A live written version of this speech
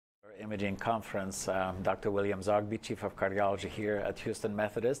Imaging Conference. Dr. William Zoghbi, Chief of Cardiology here at Houston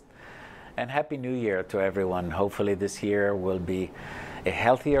Methodist. And Happy New Year to everyone. Hopefully this year will be a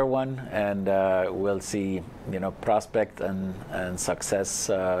healthier one, and we'll see, prospect and success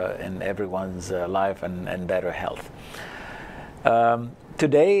in everyone's life and better health.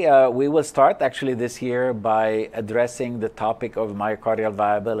 Today, we will start actually this year by addressing the topic of myocardial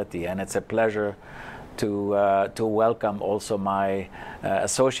viability, and it's a pleasure to welcome also my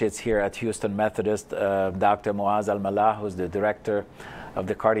associates here at Houston Methodist, Dr. Mouaz Al-Mallah, who's the director of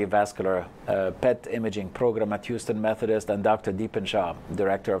the Cardiovascular PET imaging program at Houston Methodist, and Dr. Dipan Shah,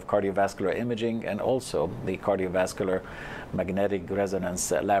 director of Cardiovascular Imaging and also the Cardiovascular Magnetic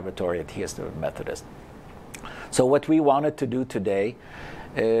Resonance Laboratory at Houston Methodist. So what we wanted to do today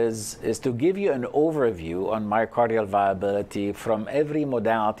is to give you an overview on myocardial viability from every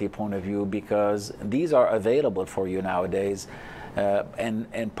modality point of view, because these are available for you nowadays,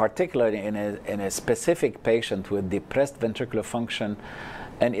 and particularly in a specific patient with depressed ventricular function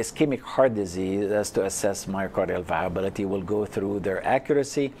and ischemic heart disease, as to assess myocardial viability. We'll go through their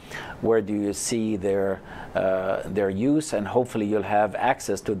accuracy, where do you see their use, and hopefully you'll have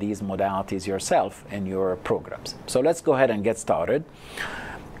access to these modalities yourself in your programs. So let's go ahead and get started.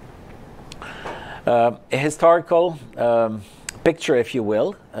 A historical picture, if you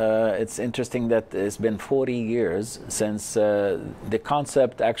will. It's interesting that it's been 40 years since the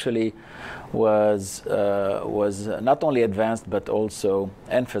concept actually was not only advanced but also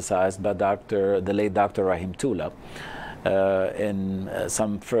emphasized by the late Dr. Rahim Tula in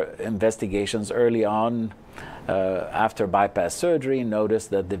some investigations early on. After bypass surgery,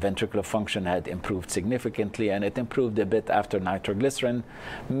 noticed that the ventricular function had improved significantly, and it improved a bit after nitroglycerin.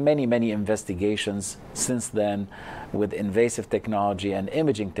 Many investigations since then with invasive technology and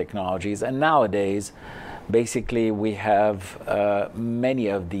imaging technologies, and nowadays basically we have many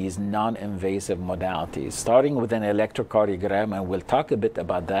of these non-invasive modalities, starting with an electrocardiogram, and we'll talk a bit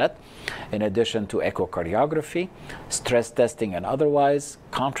about that, in addition to echocardiography, stress testing and otherwise,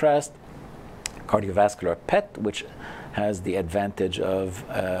 contrast, cardiovascular PET, which has the advantage of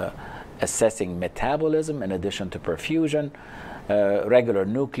assessing metabolism in addition to perfusion, regular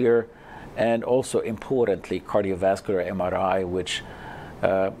nuclear, and also importantly cardiovascular MRI, which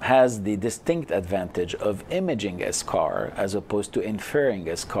has the distinct advantage of imaging a scar as opposed to inferring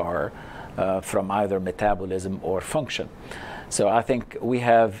a scar from either metabolism or function. So I think we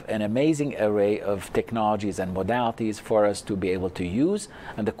have an amazing array of technologies and modalities for us to be able to use.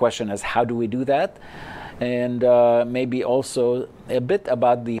 And the question is, how do we do that? And maybe also a bit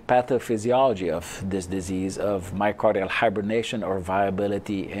about the pathophysiology of this disease of myocardial hibernation or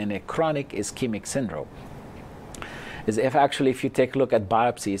viability in a chronic ischemic syndrome. If you take a look at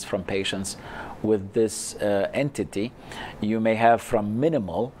biopsies from patients with this entity, you may have from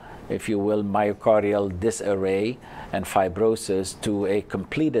minimal, if you will, myocardial disarray and fibrosis to a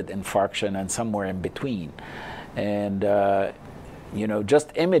completed infarction and somewhere in between. And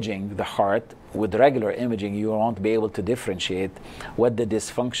just imaging the heart with regular imaging, you won't be able to differentiate what the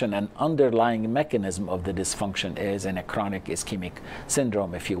dysfunction and underlying mechanism of the dysfunction is in a chronic ischemic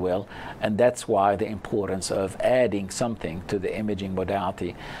syndrome, if you will. And that's why the importance of adding something to the imaging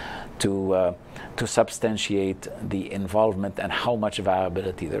modality to substantiate the involvement and how much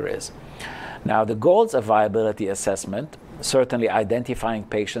viability there is. Now, the goals of viability assessment, certainly identifying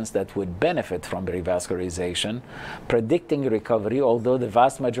patients that would benefit from revascularization, predicting recovery, although the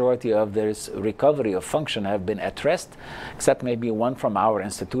vast majority of this recovery of function have been at rest, except maybe one from our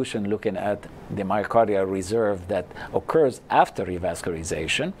institution looking at the myocardial reserve that occurs after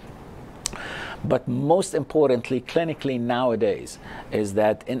revascularization. But most importantly, clinically nowadays, is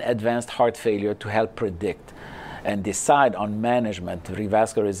that in advanced heart failure, to help predict and decide on management,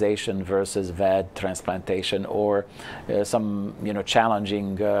 revascularization versus VAD transplantation, or some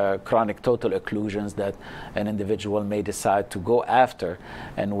challenging chronic total occlusions that an individual may decide to go after,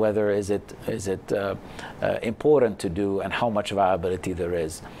 and whether is it important to do, and how much viability there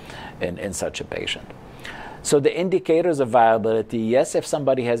is in such a patient. So the indicators of viability, yes, if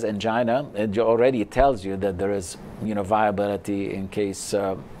somebody has angina, it already tells you that there is viability in case you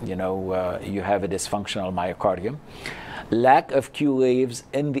have a dysfunctional myocardium. Lack of Q waves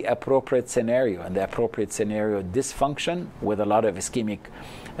in the appropriate scenario, dysfunction with a lot of ischemic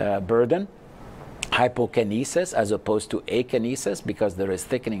burden, hypokinesis as opposed to akinesis because there is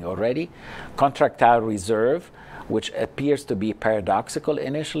thickening already, contractile reserve, which appears to be paradoxical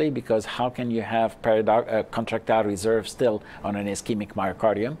initially, because how can you have contractile reserve still on an ischemic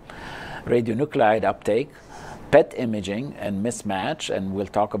myocardium? Radionuclide uptake, PET imaging and mismatch, and we'll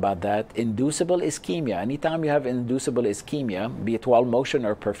talk about that. Inducible ischemia. Anytime you have inducible ischemia, be it wall motion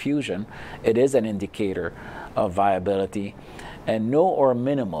or perfusion, it is an indicator of viability. And no or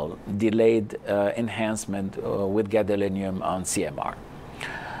minimal delayed enhancement with gadolinium on CMR.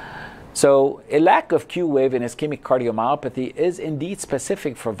 So a lack of Q wave in ischemic cardiomyopathy is indeed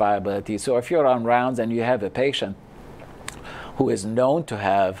specific for viability. So if you're on rounds and you have a patient who is known to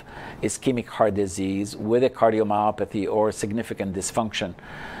have ischemic heart disease with a cardiomyopathy or significant dysfunction,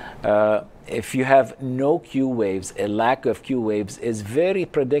 if you have no Q waves, a lack of Q waves is very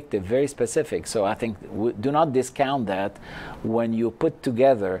predictive, very specific. So I think do not discount that when you put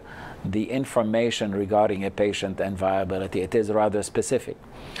together the information regarding a patient and viability. It is rather specific.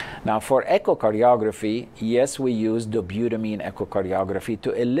 Now for echocardiography, yes, we use dobutamine echocardiography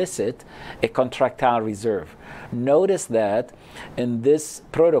to elicit a contractile reserve. Notice that in this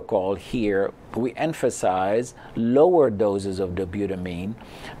protocol here, we emphasize lower doses of dobutamine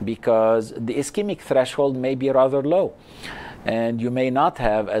because the ischemic threshold may be rather low and you may not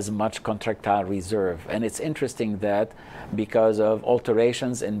have as much contractile reserve. And it's interesting that because of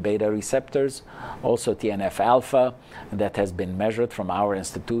alterations in beta receptors, also TNF-alpha that has been measured from our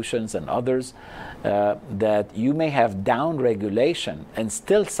institutions and others, that you may have down regulation and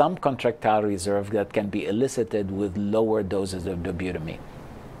still some contractile reserve that can be elicited with lower doses of dobutamine.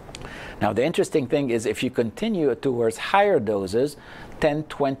 Now the interesting thing is if you continue towards higher doses, 10,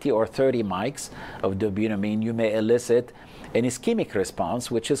 20, or 30 mics of dobutamine, you may elicit an ischemic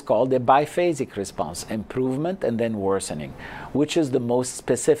response, which is called a biphasic response, improvement and then worsening, which is the most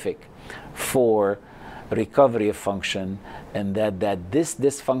specific for recovery of function, and that this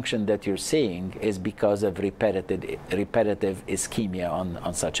dysfunction that you're seeing is because of repetitive ischemia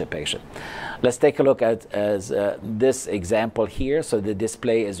on such a patient. Let's take a look at this example here. So the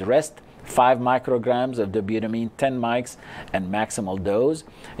display is rest, 5 micrograms of dobutamine, 10 mics, and maximal dose.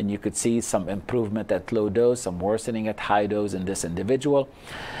 And you could see some improvement at low dose, some worsening at high dose in this individual.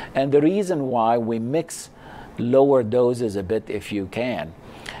 And the reason why we mix lower doses a bit, if you can,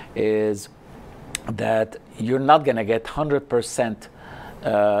 is that you're not going to get 100%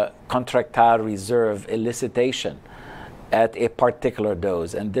 contractile reserve elicitation at a particular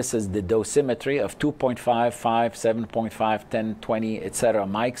dose. And this is the dosimetry of 2.5, 5, 7.5, 10, 20, etc.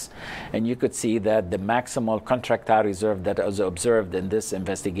 mics. And you could see that the maximal contractile reserve that was observed in this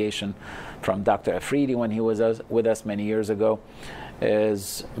investigation from Dr. Afridi when he was with us many years ago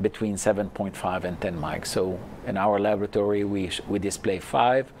is between 7.5 and 10 mics. So in our laboratory, we display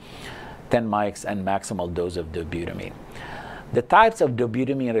 5, 10 mics, and maximal dose of dobutamine. The types of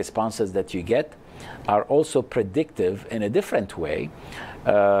dobutamine responses that you get are also predictive in a different way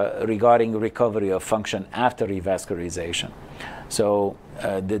regarding recovery of function after revascularization. So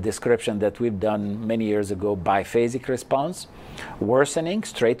the description that we've done many years ago, biphasic response, worsening,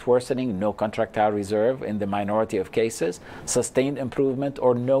 straight worsening, no contractile reserve in the minority of cases, sustained improvement,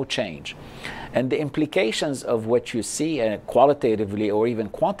 or no change. And the implications of what you see qualitatively or even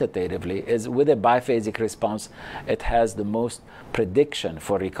quantitatively is with a biphasic response, it has the most prediction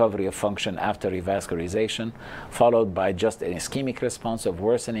for recovery of function after revascularization, followed by just an ischemic response of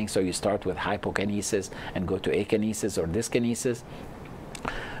worsening. So you start with hypokinesis and go to akinesis or dyskinesis.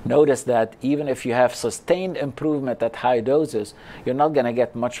 Notice that even if you have sustained improvement at high doses, you're not going to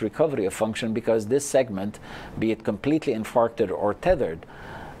get much recovery of function because this segment, be it completely infarcted or tethered,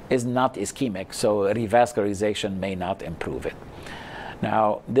 is not ischemic, so revascularization may not improve it.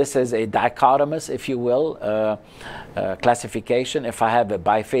 Now, this is a dichotomous, if you will, classification. If I have a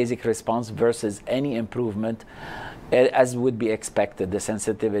biphasic response versus any improvement, as would be expected, the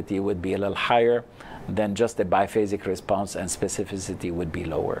sensitivity would be a little higher than just a biphasic response, and specificity would be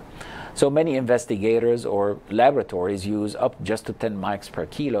lower. So many investigators or laboratories use up just to 10 mics per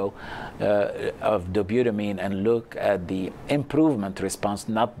kilo of dobutamine and look at the improvement response,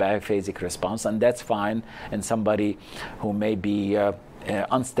 not biphasic response, and that's fine in somebody who may be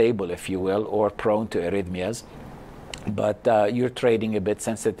unstable, if you will, or prone to arrhythmias, but you're trading a bit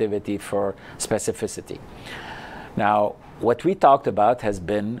sensitivity for specificity. Now, what we talked about has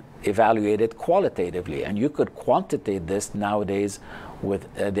been evaluated qualitatively, and you could quantitate this nowadays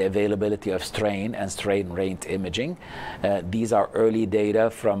with the availability of strain and strain rate imaging. These are early data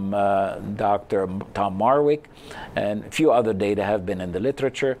from Dr. Tom Marwick, and a few other data have been in the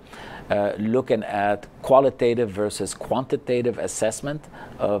literature looking at qualitative versus quantitative assessment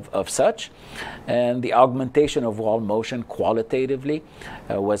of such. And the augmentation of wall motion qualitatively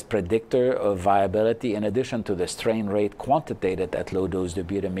was predictor of viability, in addition to the strain rate quantitated at low dose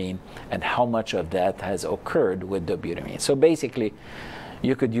dobutamine and how much of that has occurred with dobutamine. So basically,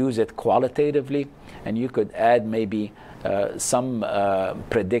 You could use it qualitatively, and you could add maybe some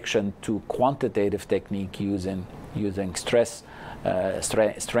prediction to quantitative technique using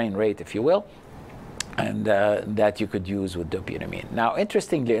strain rate, if you will, and that you could use with dobutamine. Now,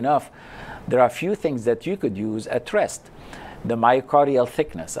 interestingly enough, there are a few things that you could use at rest. The myocardial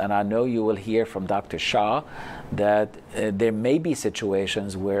thickness, and I know you will hear from Dr. Shah that there may be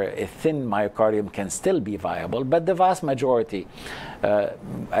situations where a thin myocardium can still be viable, but the vast majority,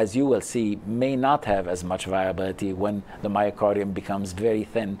 as you will see, may not have as much viability when the myocardium becomes very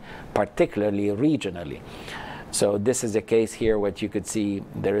thin, particularly regionally. So this is a case here where you could see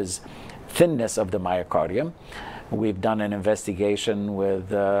there is thinness of the myocardium. We've done an investigation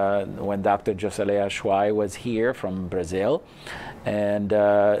with when Dr. Joselea Shuai was here from Brazil, and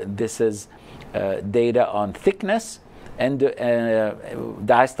this is data on thickness and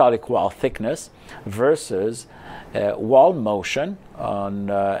diastolic wall thickness versus wall motion on,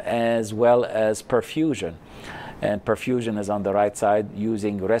 as well as perfusion. And perfusion is on the right side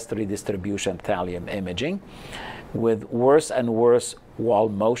using rest redistribution thallium imaging with worse and worse wall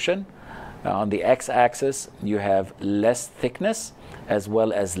motion. On the x-axis, you have less thickness as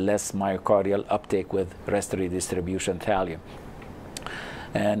well as less myocardial uptake with rest redistribution thallium.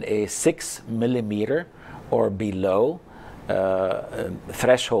 And a 6 millimeter or below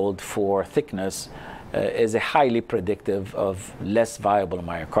threshold for thickness is a highly predictive of less viable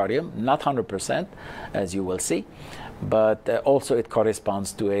myocardium, not 100%, as you will see, but also it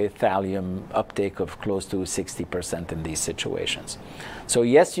corresponds to a thallium uptake of close to 60% in these situations. So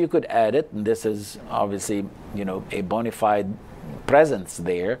yes, you could add it, and this is obviously, you know, a bona fide presence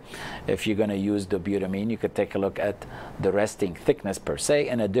there. If you're going to use dobutamine, you could take a look at the resting thickness per se,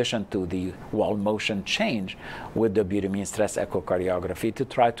 in addition to the wall motion change with dobutamine stress echocardiography to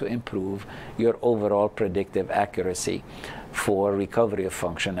try to improve your overall predictive accuracy for recovery of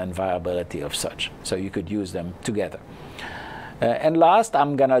function and viability of such. So you could use them together. And last,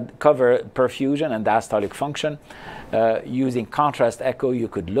 I'm going to cover perfusion and diastolic function. Using contrast echo, you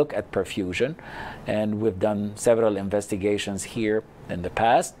could look at perfusion, and we've done several investigations here in the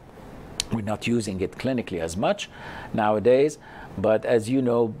past. We're not using it clinically as much nowadays, but as you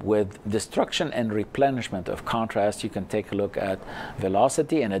know, with destruction and replenishment of contrast, you can take a look at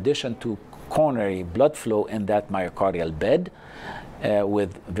velocity in addition to coronary blood flow in that myocardial bed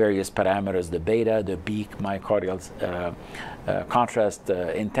with various parameters, the beta, the peak myocardial contrast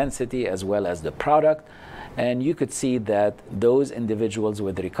intensity, as well as the product. And you could see that those individuals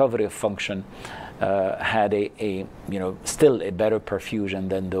with recovery of function had still a better perfusion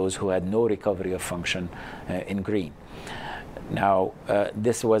than those who had no recovery of function in green. Now,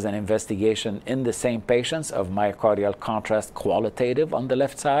 this was an investigation in the same patients of myocardial contrast qualitative on the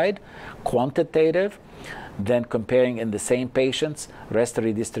left side, quantitative, then comparing in the same patients rest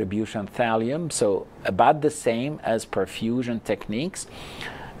redistribution thallium, so about the same as perfusion techniques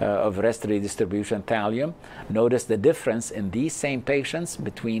of rest redistribution thallium. Notice the difference in these same patients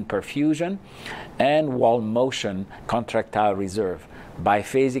between perfusion and wall motion contractile reserve.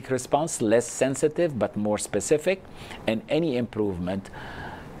 Biphasic response, less sensitive but more specific, and any improvement,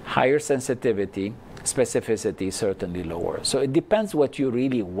 higher sensitivity, specificity certainly lower. So it depends what you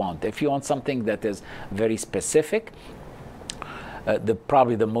really want. If you want something that is very specific,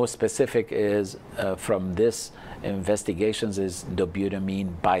 probably the most specific is from this investigations is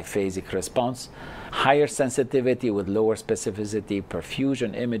dobutamine biphasic response, higher sensitivity with lower specificity,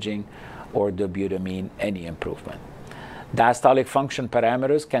 perfusion imaging, or dobutamine any improvement. Diastolic function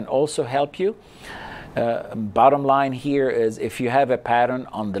parameters can also help you. Bottom line here is if you have a pattern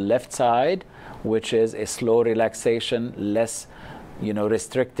on the left side, which is a slow relaxation, less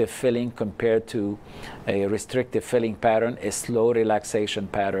restrictive filling compared to a restrictive filling pattern, a slow relaxation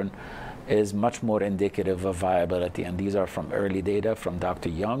pattern is much more indicative of viability. And these are from early data from Dr.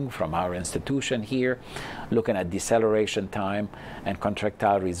 Young, from our institution here, looking at deceleration time and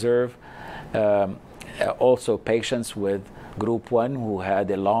contractile reserve. Also patients with group 1 who had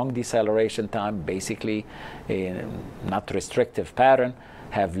a long deceleration time, basically a not restrictive pattern,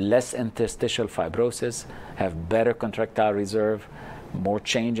 have less interstitial fibrosis, have better contractile reserve, more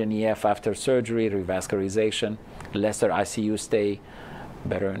change in EF after surgery, revascularization, lesser ICU stay,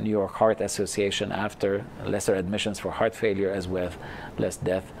 better New York Heart Association after, lesser admissions for heart failure, as well as less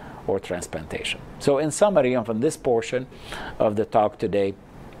death or transplantation. So in summary, from this portion of the talk today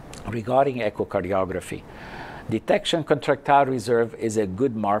regarding echocardiography, detection contractile reserve is a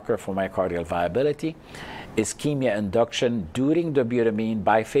good marker for myocardial viability. Ischemia induction during dobutamine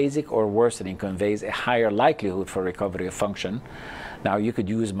biphasic or worsening conveys a higher likelihood for recovery of function Now, you could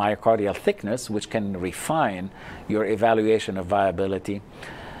use myocardial thickness, which can refine your evaluation of viability.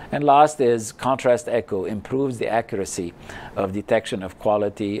 And last is contrast echo, improves the accuracy of detection of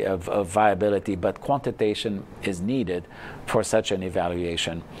quality of viability, but quantitation is needed for such an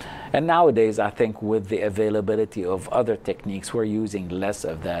evaluation. And nowadays, I think with the availability of other techniques, we're using less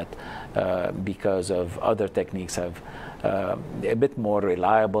of that because of other techniques have a bit more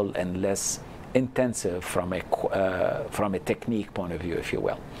reliable and less intensive from a technique point of view, if you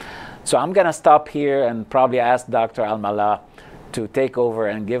will. So I'm going to stop here and probably ask Dr. Al-Mallah to take over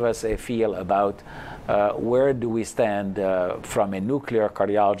and give us a feel about where do we stand from a nuclear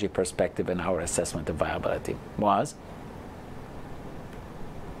cardiology perspective in our assessment of viability. Mouaz?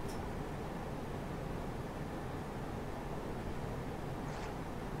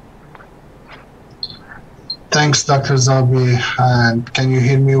 Thanks, Dr. Zoghbi. And can you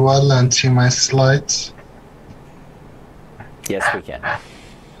hear me well and see my slides? Yes, we can.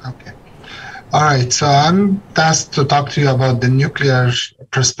 Okay. All right, so I'm tasked to talk to you about the nuclear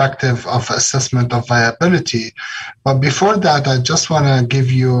perspective of assessment of viability. But before that, I just want to give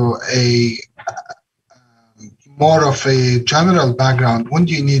you a more of a general background. When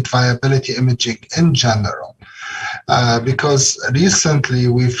do you need viability imaging in general? Because recently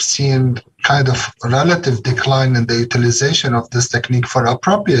we've seen kind of relative decline in the utilization of this technique for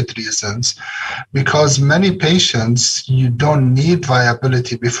appropriate reasons, because many patients, you don't need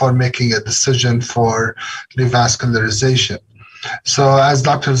viability before making a decision for revascularization. So as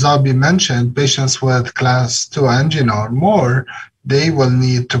Dr. Zoghbi mentioned, patients with class 2 angina or more, they will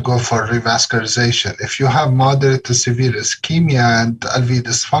need to go for revascularization. If you have moderate to severe ischemia and LV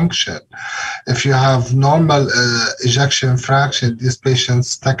dysfunction, if you have normal ejection fraction, these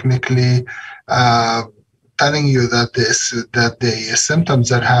patients technically telling you that the symptoms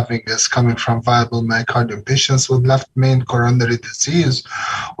they're having is coming from viable myocardium. Patients with left main coronary disease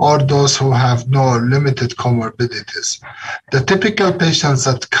or those who have no limited comorbidities. The typical patients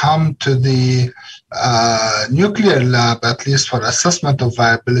that come to the nuclear lab, at least for assessment of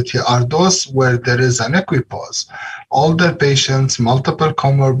viability, are those where there is an equipoise. Older patients, multiple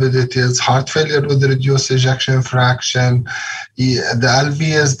comorbidities, heart failure with reduced ejection fraction, the LV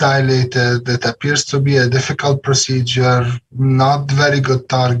is dilated, it appears to be a difficult procedure, not very good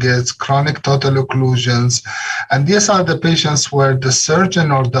targets, chronic total occlusions. And these are the patients where the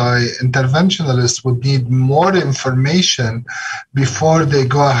surgeon or the interventionalist would need more information before they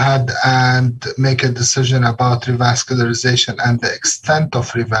go ahead and make a decision about revascularization and the extent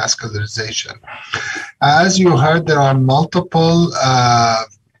of revascularization. As you heard, there are multiple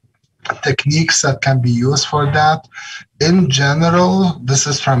techniques that can be used for that. In general, this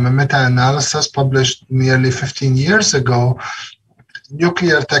is from a meta-analysis published nearly 15 years ago.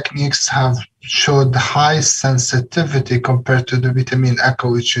 Nuclear techniques have showed high sensitivity compared to the vitamin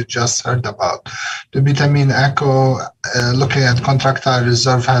echo, which you just heard about. The vitamin echo, looking at contractile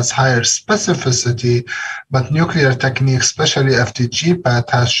reserve, has higher specificity, but nuclear technique, especially FDG PET,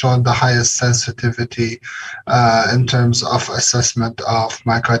 has shown the highest sensitivity in terms of assessment of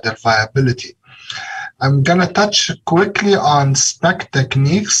myocardial viability. I'm going to touch quickly on SPEC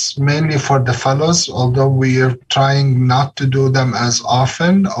techniques, mainly for the fellows, although we are trying not to do them as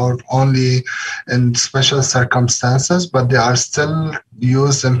often or only in special circumstances, but they are still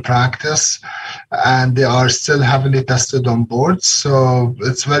used in practice and they are still heavily tested on boards. So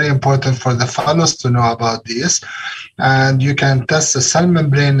it's very important for the fellows to know about these. And you can test the cell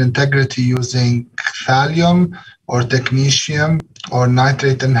membrane integrity using thallium or technetium or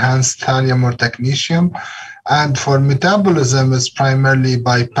nitrate-enhanced thallium or technetium. And for metabolism, it's primarily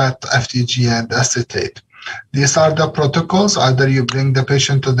by PET, FDG, and acetate. These are the protocols. Either you bring the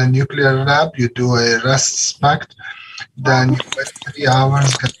patient to the nuclear lab, you do a rest SPECT, then you wait 3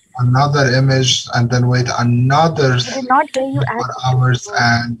 hours, get another image, and then wait another 4 hours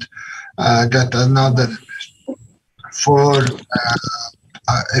and get another image. For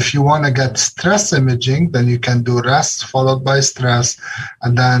if you want to get stress imaging, then you can do rest followed by stress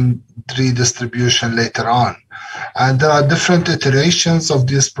and then redistribution later on. And there are different iterations of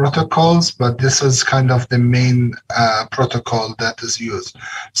these protocols, but this is kind of the main protocol that is used.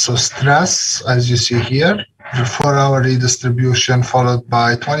 So stress, as you see here, the 4-hour redistribution followed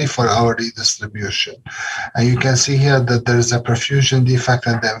by 24-hour redistribution. And you can see here that there is a perfusion defect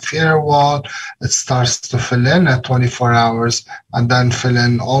in the inferior wall. It starts to fill in at 24 hours and then fill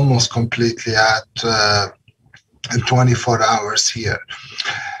in almost completely at 24 hours here.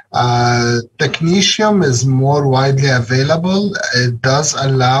 Technetium is more widely available. It does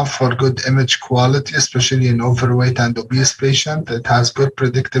allow for good image quality, especially in overweight and obese patients. It has good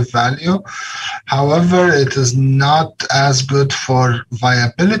predictive value. However, it is not as good for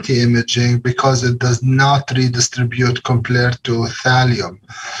viability imaging because it does not redistribute compared to thallium.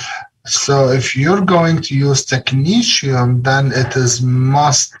 So if you're going to use technetium, then it is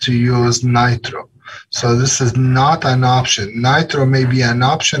must to use nitro. So this is not an option. Nitro may be an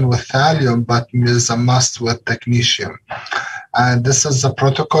option with thallium, but is a must with technetium. And this is the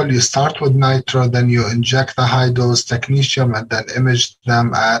protocol. You start with nitro, then you inject the high dose technetium and then image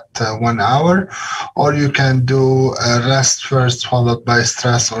them at 1 hour. Or you can do rest first followed by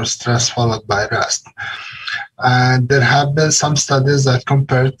stress, or stress followed by rest. And there have been some studies that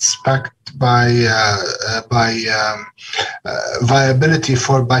compared SPECT by viability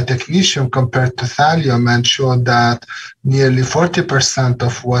by technetium compared to thallium, and showed that nearly 40%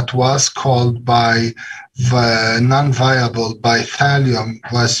 of what was called by non-viable by thallium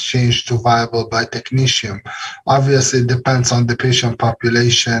was changed to viable by technetium. Obviously, it depends on the patient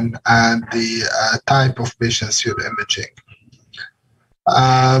population and the type of patients you're imaging.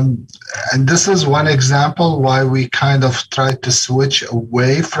 And this is one example why we kind of tried to switch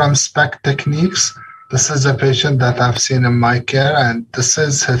away from SPECT techniques. This is a patient that I've seen in my care, and this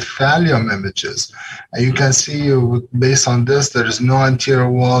is his thallium images. And you can see, based on this, there is no anterior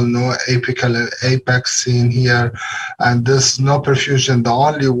wall, no apical apex seen here, and there's no perfusion. The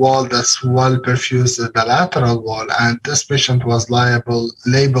only wall that's well perfused is the lateral wall, and this patient was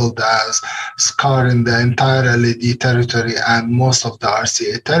labeled as scar in the entire LED territory and most of the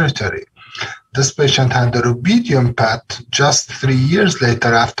RCA territory. This patient had the rubidium PET just 3 years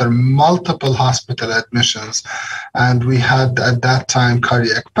later after multiple hospital admissions, and we had at that time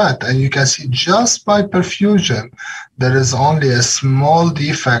cardiac PET. And you can see just by perfusion, there is only a small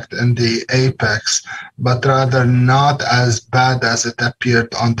defect in the apex, but rather not as bad as it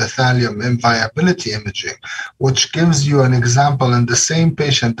appeared on the thallium inviability imaging, which gives you an example in the same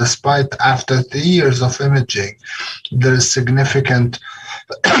patient, despite after 3 years of imaging, there is significant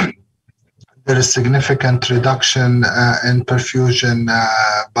reduction in perfusion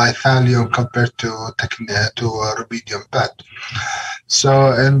by thallium compared to rubidium PET.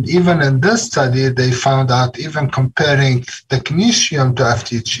 So, and even in this study, they found out even comparing technetium to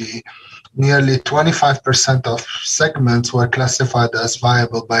FTG, nearly 25% of segments were classified as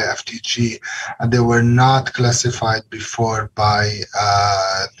viable by FTG, and they were not classified before by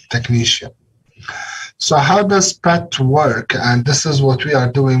technetium. So how does PET work? And this is what we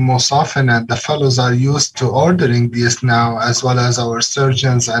are doing most often, and the fellows are used to ordering these now, as well as our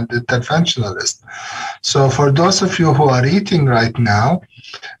surgeons and interventionalists. So for those of you who are eating right now,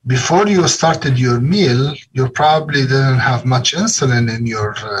 before you started your meal, you probably didn't have much insulin in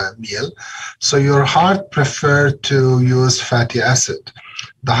your meal, so your heart preferred to use fatty acid.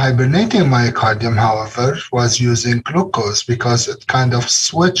 The hibernating myocardium, however, was using glucose because it kind of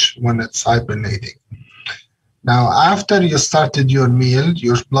switched when it's hibernating. Now, after you started your meal,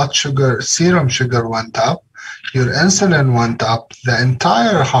 your blood sugar, serum sugar went up, your insulin went up, the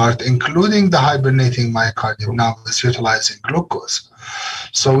entire heart, including the hibernating myocardium, now is utilizing glucose.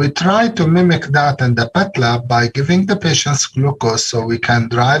 So we try to mimic that in the PET lab by giving the patients glucose so we can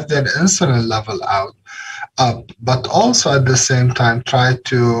drive their insulin level up, but also at the same time try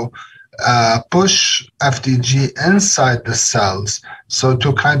to push FTG inside the cells, so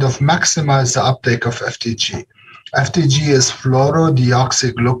to kind of maximize the uptake of FTG. FTG is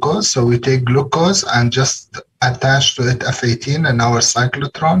fluorodeoxyglucose, so we take glucose and just attach to it F18 in our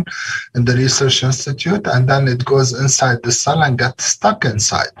cyclotron in the Research Institute, and then it goes inside the cell and gets stuck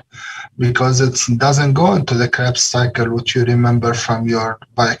inside because it doesn't go into the Krebs cycle, which you remember from your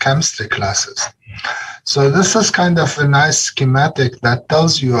biochemistry classes. So this is kind of a nice schematic that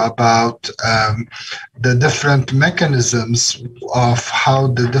tells you about the different mechanisms of how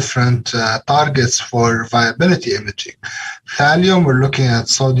the different targets for viability imaging. Thallium, we're looking at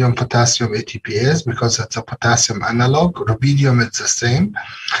sodium, potassium, ATPase because it's a potassium analog. Rubidium, it's the same.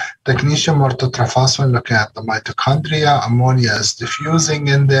 Technetium orthotriphosphan, looking at the mitochondria. Ammonia is diffusing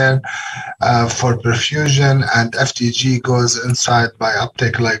in there for perfusion, and FTG goes inside by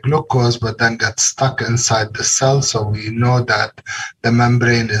uptake like glucose, but then gets stuck inside the cell, so we know that the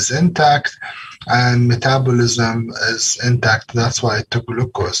membrane is intact and metabolism is intact. That's why it took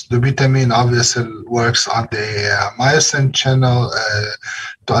glucose. Dobutamine obviously works on the myosin channel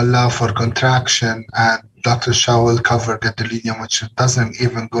to allow for contraction, and Dr. Shah will cover gadolinium, which doesn't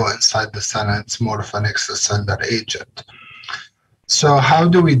even go inside the cell, and it's more of an extracellular agent. So how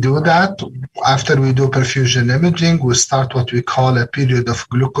do we do that? After we do perfusion imaging, we start what we call a period of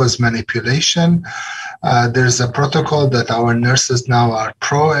glucose manipulation. There's a protocol that our nurses now are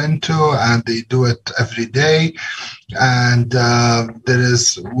pro into, and they do it every day. And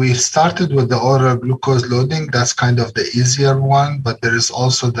we started with the oral glucose loading. That's kind of the easier one, but there is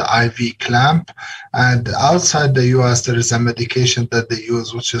also the IV clamp. And outside the US, there is a medication that they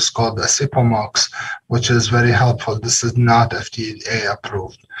use, which is called Asipomox, which is very helpful. This is not FDA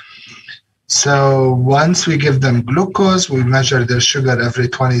approved. So once we give them glucose, we measure their sugar every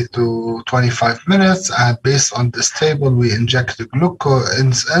 20 to 25 minutes. And based on this table, we inject the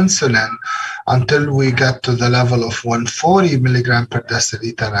insulin until we get to the level of 140 milligram per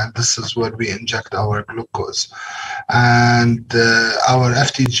deciliter. And this is where we inject our glucose. And our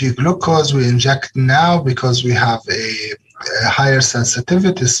FTG glucose we inject now because we have a higher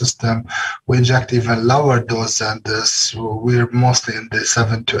sensitivity system. We inject even lower dose than this. We're mostly in the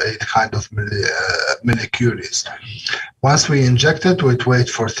 7 to 8 kind of millicuries. Once we inject it, we wait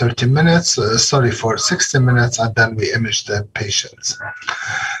for 30 minutes, for 60 minutes, and then we image the patients.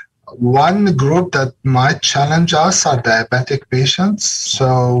 One group that might challenge us are diabetic patients.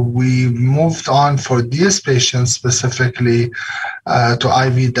 So we moved on for these patients specifically to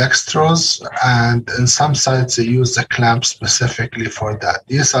IV dextrose, and in some sites they use the clamp specifically for that.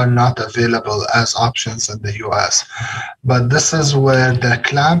 These are not available as options in the US, but this is where the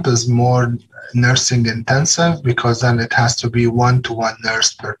clamp is more nursing intensive because then it has to be one-to-one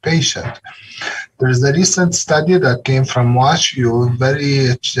nurse per patient. There's a recent study that came from WashU,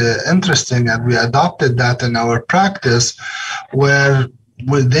 very interesting, and we adopted that in our practice, where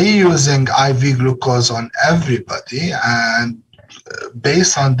they using IV glucose on everybody, and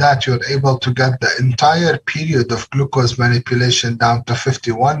based on that, you're able to get the entire period of glucose manipulation down to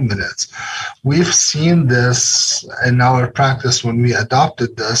 51 minutes. We've seen this in our practice when we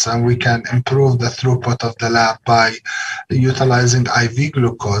adopted this, and we can improve the throughput of the lab by utilizing IV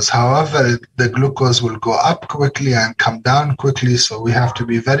glucose. However, the glucose will go up quickly and come down quickly, so we have to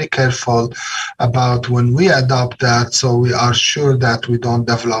be very careful about when we adopt that, so we are sure that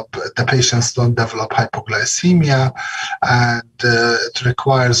the patients don't develop hypoglycemia, and it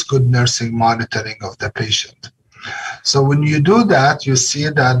requires good nursing monitoring of the patient. So when you do that, you see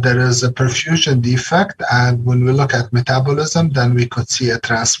that there is a perfusion defect, and when we look at metabolism, then we could see a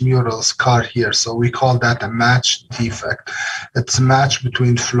transmural scar here. So we call that a match defect. It's a match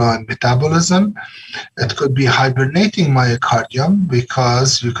between flow and metabolism. It could be hibernating myocardium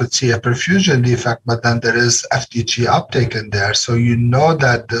because you could see a perfusion defect, but then there is FTG uptake in there. So you know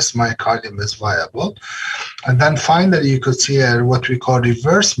that this myocardium is viable. And then finally, you could see what we call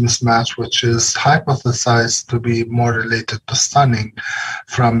reverse mismatch, which is hypothesized to be more related to stunning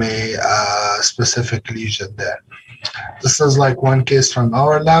from a specific lesion there. This is like one case from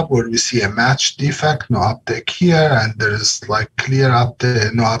our lab where we see a match defect, no uptake here, and there is like clear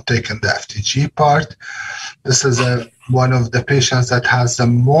uptake, no uptake in the FTG part. This is one of the patients that has the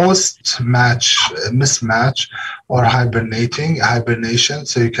most mismatch or hibernation.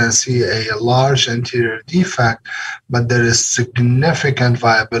 So you can see a large anterior defect, but there is significant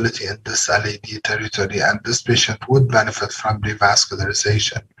viability in this LAD territory, and this patient would benefit from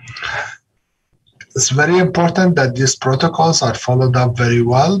revascularization. It's very important that these protocols are followed up very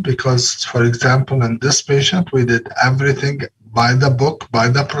well because, for example, in this patient, we did everything by the book, by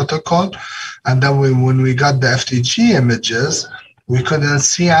the protocol. And then when we got the FTG images, we couldn't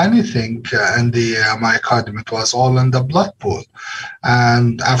see anything in the myocardium. It was all in the blood pool.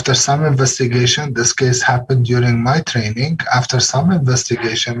 And after some investigation, this case happened during my training. After some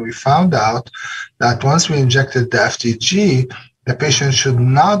investigation, we found out that once we injected the FTG, the patient should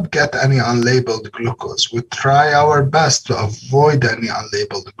not get any unlabeled glucose. We try our best to avoid any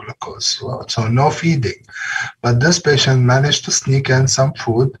unlabeled glucose, so no feeding. But this patient managed to sneak in some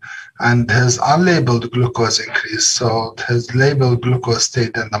food, and his unlabeled glucose increased, so his labeled glucose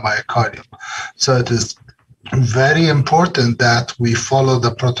stayed in the myocardium. So it is very important that we follow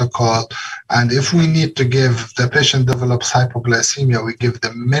the protocol, and if we need to give, the patient develops hypoglycemia, we give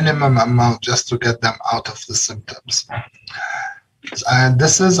the minimum amount just to get them out of the symptoms. And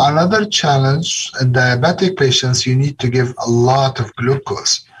this is another challenge. In diabetic patients, you need to give a lot of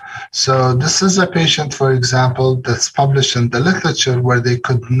glucose. So this is a patient, for example, that's published in the literature where they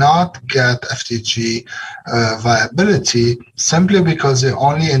could not get FTG viability simply because they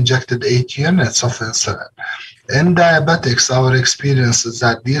only injected 8 units of insulin. In diabetics, our experience is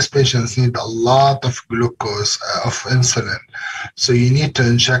that these patients need a lot of glucose of insulin. So you need to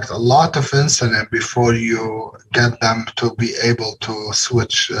inject a lot of insulin before you get them to be able to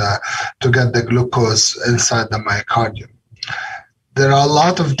switch to get the glucose inside the myocardium. There are a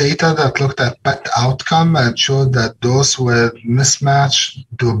lot of data that looked at PET outcome and showed that those with mismatch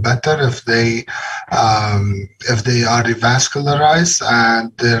do better if they are revascularized,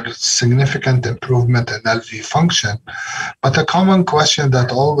 and there's significant improvement in LV function. But a common question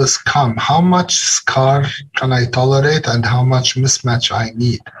that always comes, how much scar can I tolerate and how much mismatch I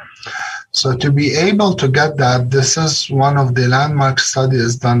need? So to be able to get that, this is one of the landmark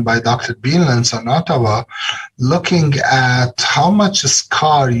studies done by Dr. Beelens in Ottawa, looking at how much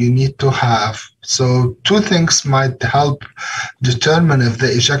scar you need to have. So two things might help determine if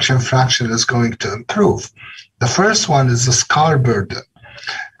the ejection fraction is going to improve. The first one is the scar burden.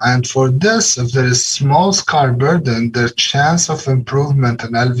 And for this, if there is small scar burden, the chance of improvement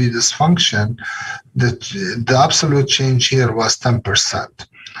in LV dysfunction, the absolute change here was 10%.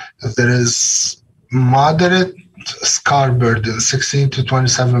 If there is moderate scar burden, 16 to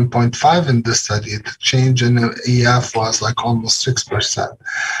 27.5 in this study, the change in EF was like almost 6%.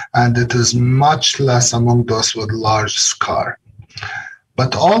 And it is much less among those with large scar.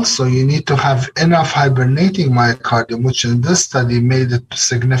 But also you need to have enough hibernating myocardium, which in this study made it to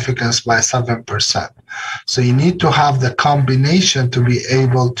significance by 7%. So you need to have the combination to be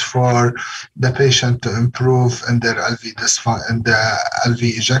able for the patient to improve in their in the LV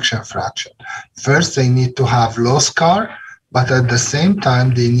ejection fraction. First, they need to have low scar, but at the same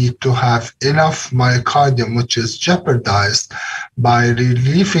time, they need to have enough myocardium, which is jeopardized. By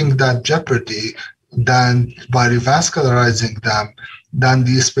relieving that jeopardy, then by revascularizing them, then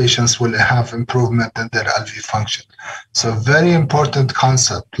these patients will have improvement in their LV function. So very important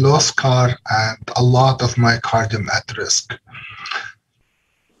concept, low scar and a lot of myocardium at risk.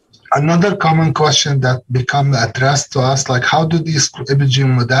 Another common question that become addressed to us, like how do these imaging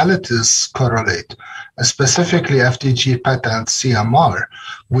modalities correlate? Specifically FDG PET and CMR.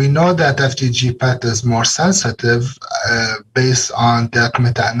 We know that FDG PET is more sensitive based on that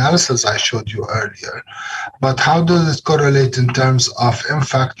meta-analysis I showed you earlier. But how does it correlate in terms of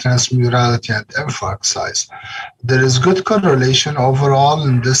infarct transmurality and infarct size? There is good correlation overall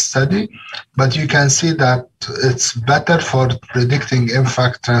in this study, but you can see that it's better for predicting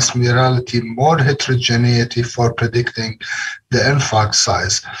infarct transmurality, more heterogeneity for predicting the infarct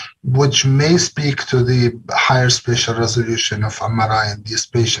size, which may speak to the higher spatial resolution of MRI in these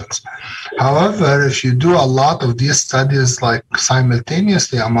patients. However, if you do a lot of these studies like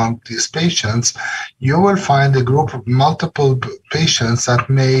simultaneously among these patients, you will find a group of multiple patients that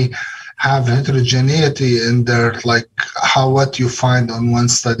may have heterogeneity in their, like what you find on one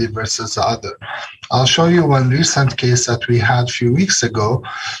study versus the other. I'll show you one recent case that we had a few weeks ago.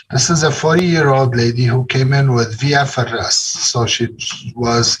 This is a 40-year-old lady who came in with VF arrest. So she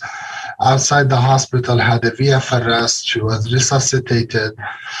was outside the hospital, had a VF arrest. She was resuscitated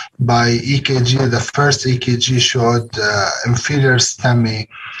by EKG. The first EKG showed inferior STEMI.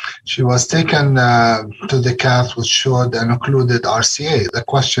 She was taken to the cath, which showed an occluded RCA. The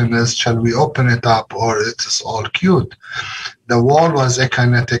question is, shall we open it up or it is all cute? The wall was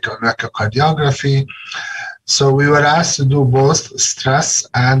akinetic on echocardiography. So we were asked to do both stress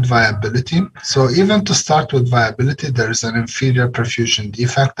and viability. So even to start with viability, there is an inferior perfusion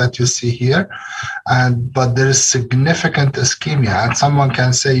defect that you see here, but there is significant ischemia. And someone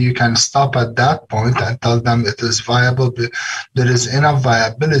can say you can stop at that point and tell them it is viable. There is enough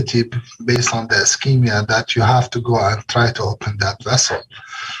viability based on the ischemia that you have to go and try to open that vessel.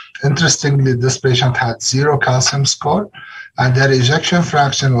 Interestingly, this patient had 0 calcium score, and their ejection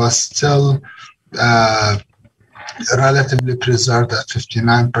fraction was still relatively preserved at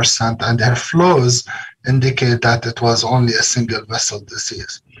 59%, and their flows indicate that it was only a single vessel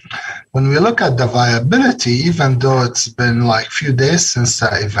disease. When we look at the viability, even though it's been like a few days since the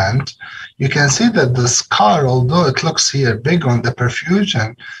event, you can see that the scar, although it looks here big on the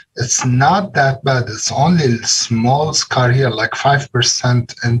perfusion, it's not that bad. It's only a small scar here, like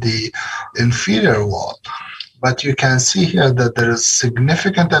 5% in the inferior wall. But you can see here that there is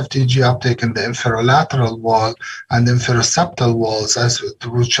significant FDG uptake in the inferolateral wall and inferoseptal walls,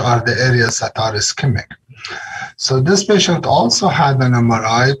 which are the areas that are ischemic. So this patient also had an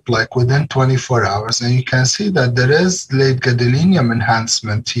MRI like within 24 hours, and you can see that there is late gadolinium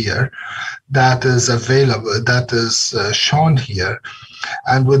enhancement here that is available, that is shown here.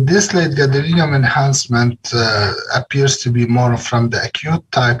 And with this late gadolinium enhancement appears to be more from the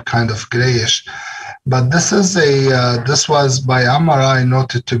acute type, kind of grayish. But this is this was by MRI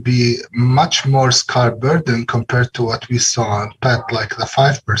noted to be much more scar burden compared to what we saw on PET, like the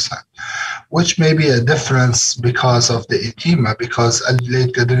 5%, which may be a difference because of the edema, because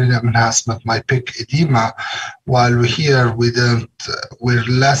late gadolinium enhancement might pick edema, while here we're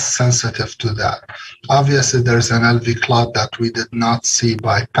less sensitive to that. Obviously, there's an LV clot that we did not see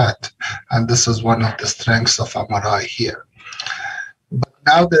by PET, and this is one of the strengths of MRI here. But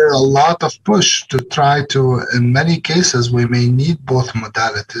now there are a lot of push to try to, in many cases, we may need both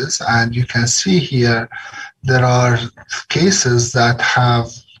modalities. And you can see here, there are cases that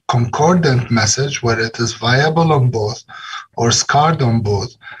have concordant message where it is viable on both or scarred on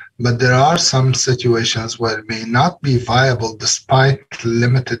both. But there are some situations where it may not be viable despite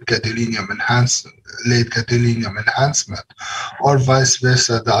limited gadolinium enhancement, late gadolinium enhancement, or vice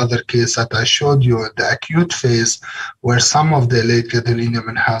versa. The other case that I showed you, the acute phase, where some of the late gadolinium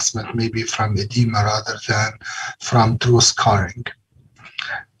enhancement may be from edema rather than from true scarring.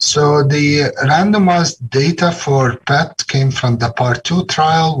 So the randomized data for PET came from the Part 2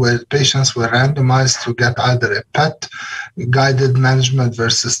 trial, where patients were randomized to get either a PET guided management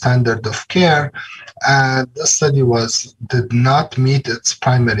versus standard of care. And the study did not meet its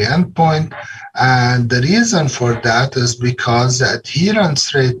primary endpoint. And the reason for that is because the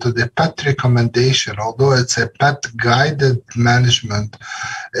adherence rate to the PET recommendation, although it's a PET guided management,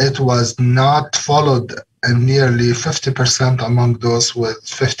 it was not followed. And nearly 50% among those with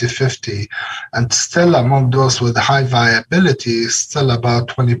 50-50, and still among those with high viability, still about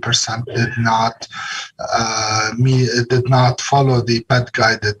 20% did not follow the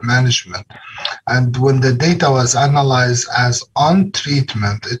PET-guided management. And when the data was analyzed as on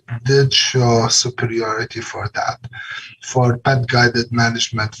treatment, it did show superiority for that, for PET-guided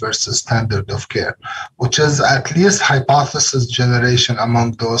management versus standard of care, which is at least hypothesis generation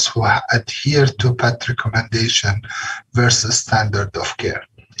among those who adhere to PET recommendation versus standard of care.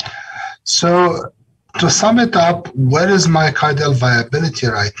 So to sum it up, where is myocardial viability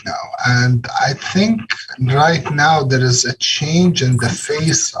right now? And I think right now there is a change in the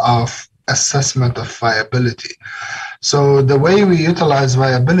face of assessment of viability. So the way we utilize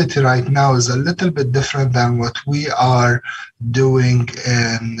viability right now is a little bit different than what we are doing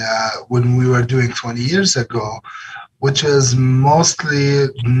when we were doing 20 years ago, which is mostly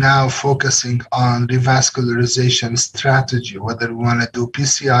now focusing on revascularization strategy, whether we want to do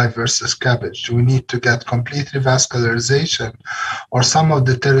PCI versus CABG. Do we need to get complete revascularization, or some of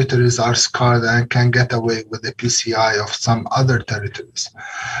the territories are scarred and can get away with the PCI of some other territories?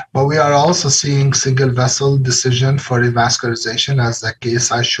 But we are also seeing single vessel decision for revascularization, as the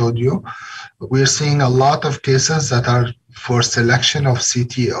case I showed you. We're seeing a lot of cases that are for selection of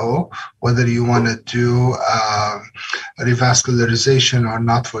CTO, whether you want to do revascularization or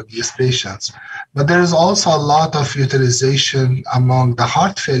not for these patients. But there is also a lot of utilization among the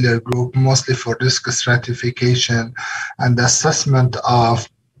heart failure group, mostly for risk stratification and assessment of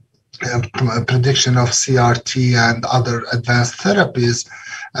prediction of CRT and other advanced therapies.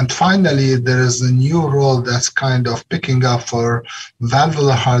 And finally, there is a new role that's kind of picking up for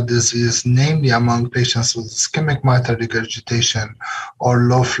valvular heart disease, namely among patients with ischemic mitral regurgitation or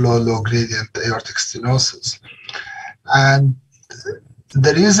low flow, low gradient aortic stenosis. And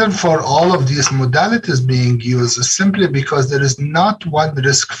the reason for all of these modalities being used is simply because there is not one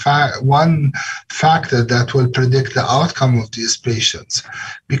factor that will predict the outcome of these patients.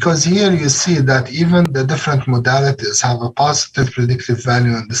 Because here you see that even the different modalities have a positive predictive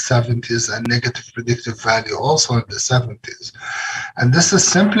value in the 70s and negative predictive value also in the 70s. And this is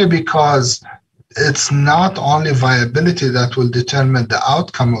simply because it's not only viability that will determine the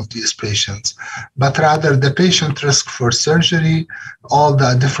outcome of these patients, but rather the patient risk for surgery, all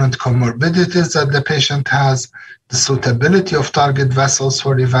the different comorbidities that the patient has, the suitability of target vessels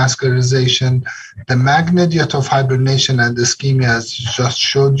for revascularization, the magnitude of hibernation and ischemia, as just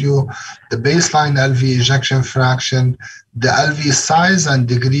showed you, the baseline LV ejection fraction, the LV size and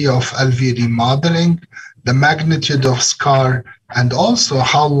degree of LV remodeling, the magnitude of scar, and also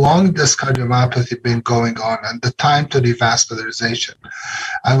how long this cardiomyopathy been going on and the time to revascularization.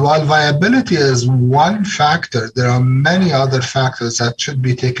 And while viability is one factor, there are many other factors that should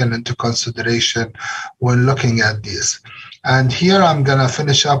be taken into consideration when looking at these. And here I'm going to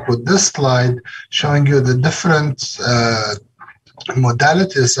finish up with this slide showing you the different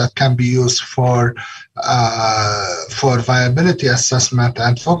modalities that can be used for viability assessment,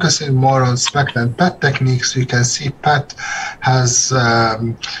 and focusing more on SPECT and PET techniques, you can see PET has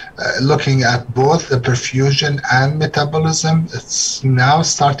looking at both the perfusion and metabolism. It's now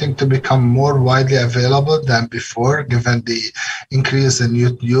starting to become more widely available than before, given the increase in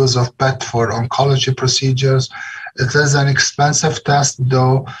use of PET for oncology procedures. It is an expensive test,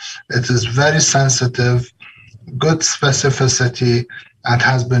 though. It is very sensitive, good specificity, and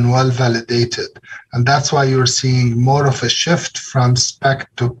has been well validated. And that's why you're seeing more of a shift from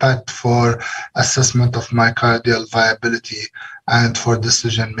SPECT to PET for assessment of myocardial viability and for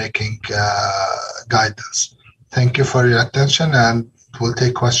decision-making guidance. Thank you for your attention, and we'll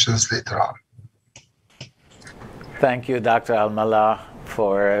take questions later on. Thank you, Dr. Al-Mallah,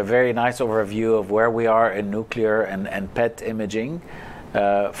 for a very nice overview of where we are in nuclear and PET imaging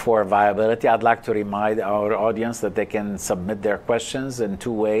for viability. I'd like to remind our audience that they can submit their questions in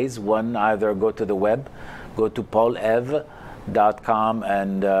two ways. One, either go to the web, go to paulev.com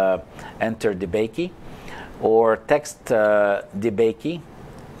and enter DeBakey, or text DeBakey,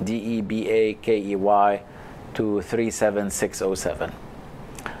 DEBAKEY, to 37607.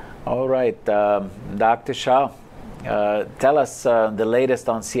 All right, Dr. Shah, tell us the latest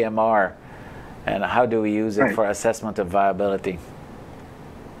on CMR and how do we use it for assessment of viability.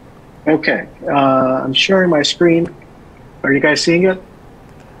 Okay, I'm sharing my screen. Are you guys seeing it?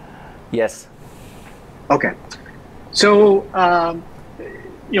 Yes. Okay. So,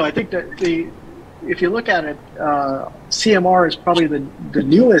 I think that if you look at it, CMR is probably the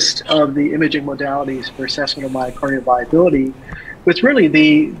newest of the imaging modalities for assessment of myocardial viability, with really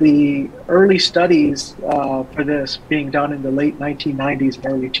the early studies for this being done in the late 1990s and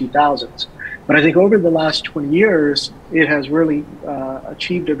early 2000s. But I think over the last 20 years, it has really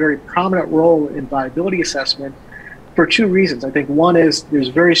achieved a very prominent role in viability assessment for two reasons. I think one is there's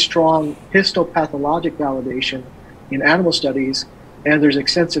very strong histopathologic validation in animal studies, and there's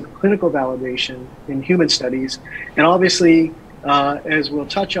extensive clinical validation in human studies. And obviously, as we'll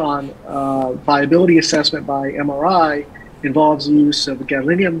touch on, viability assessment by MRI involves the use of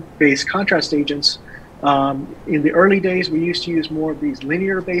gadolinium-based contrast agents. In the early days, we used to use more of these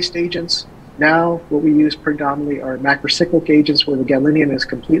linear-based agents. Now, what we use predominantly are macrocyclic agents, where the gadolinium is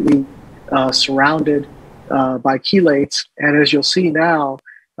completely surrounded by chelates. And as you'll see now,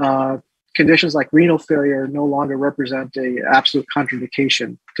 conditions like renal failure no longer represent an absolute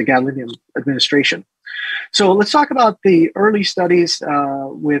contraindication to gadolinium administration. So let's talk about the early studies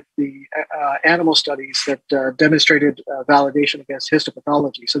with the animal studies that demonstrated validation against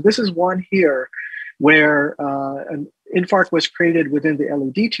histopathology. So this is one here where an infarct was created within the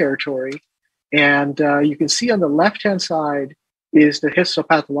LED territory. And you can see on the left-hand side is the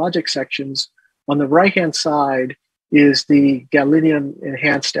histopathologic sections. On the right-hand side is the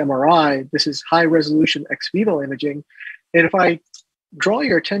gadolinium-enhanced MRI. This is high-resolution ex vivo imaging. And if I draw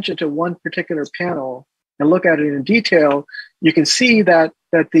your attention to one particular panel and look at it in detail, you can see that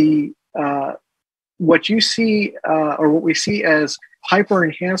the what you see or what we see as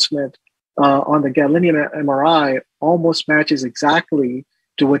hyper-enhancement on the gadolinium MRI almost matches exactly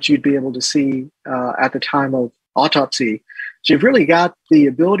to what you'd be able to see at the time of autopsy. So you've really got the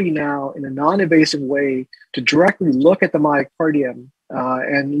ability now in a non-invasive way to directly look at the myocardium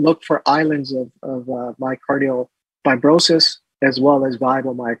and look for islands of myocardial fibrosis as well as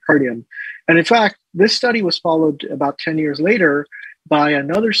viable myocardium. And in fact, this study was followed about 10 years later by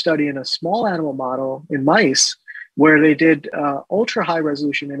another study in a small animal model in mice, where they did ultra high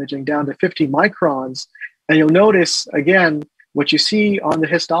resolution imaging down to 50 microns. And you'll notice, again, what you see on the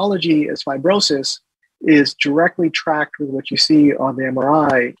histology as fibrosis is directly tracked with what you see on the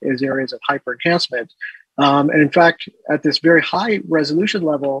MRI as areas of hyperenhancement. And in fact, at this very high resolution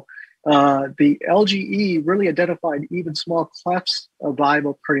level, the LGE really identified even small clefts of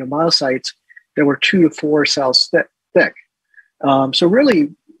viable cardiomyocytes that were 2 to 4 cells thick. So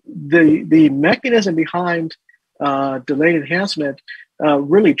really, the mechanism behind delayed enhancement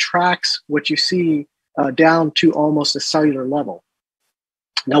really tracks what you see down to almost a cellular level.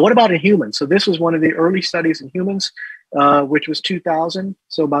 Now, what about in humans? So this was one of the early studies in humans, which was 2000,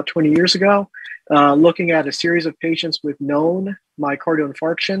 so about 20 years ago, looking at a series of patients with known myocardial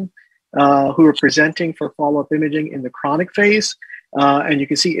infarction who were presenting for follow-up imaging in the chronic phase. And you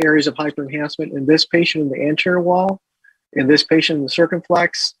can see areas of hyperenhancement in this patient in the anterior wall, in this patient in the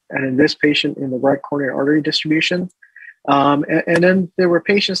circumflex, and in this patient in the right coronary artery distribution. And then there were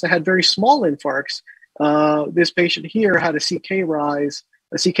patients that had very small infarcts. This patient here had a CK rise,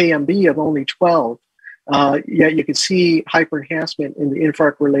 a CKMB of only 12, yet you can see hyperenhancement in the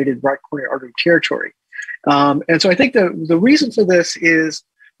infarct-related right coronary artery territory. And so I think the reason for this is,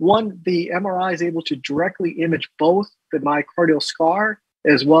 one, the MRI is able to directly image both the myocardial scar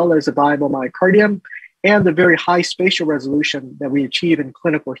as well as the viable myocardium, and the very high spatial resolution that we achieve in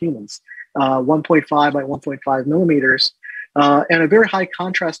clinical humans, 1.5 by 1.5 millimeters, and a very high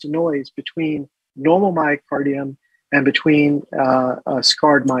contrast to noise between normal myocardium and between a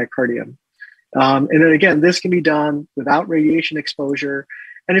scarred myocardium. And then again, this can be done without radiation exposure.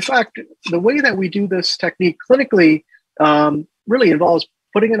 And in fact, the way that we do this technique clinically really involves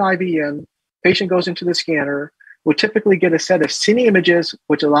putting an IV in, patient goes into the scanner, we'll typically get a set of cine images,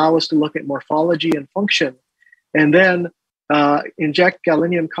 which allow us to look at morphology and function, and then inject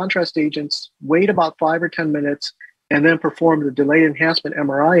gadolinium contrast agents, wait about 5 or 10 minutes, and then perform the delayed enhancement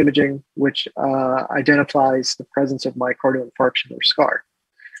MRI imaging, which identifies the presence of myocardial infarction or scar.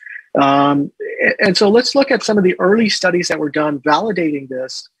 And so let's look at some of the early studies that were done validating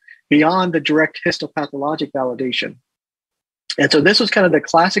this beyond the direct histopathologic validation. And so this was kind of the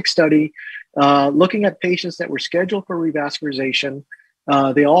classic study looking at patients that were scheduled for revascularization.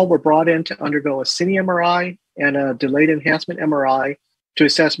 They all were brought in to undergo a cine MRI and a delayed enhancement MRI to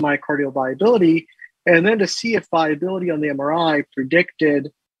assess myocardial viability, and then to see if viability on the MRI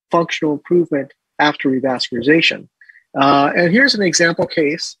predicted functional improvement after revascularization. And here's an example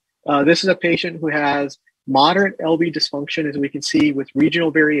case. This is a patient who has moderate LV dysfunction, as we can see, with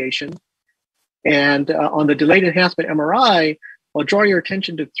regional variation. And on the delayed enhancement MRI, I'll draw your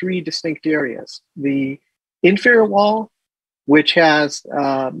attention to 3 distinct areas. The inferior wall, which has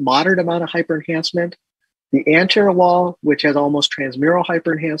a moderate amount of hyperenhancement, the anterior wall, which has almost transmural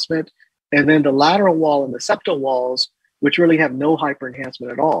hyperenhancement, and then the lateral wall and the septal walls, which really have no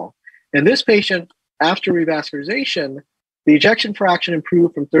hyperenhancement at all. In this patient, after revascularization, the ejection fraction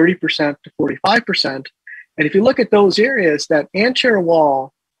improved from 30% to 45%. And if you look at those areas, that anterior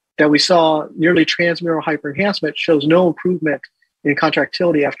wall that we saw nearly transmural hyperenhancement shows no improvement in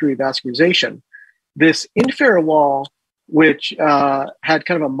contractility after revascularization. This inferior wall, which had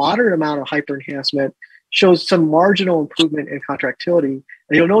kind of a moderate amount of hyperenhancement, shows some marginal improvement in contractility.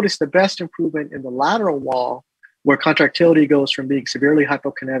 And you'll notice the best improvement in the lateral wall, where contractility goes from being severely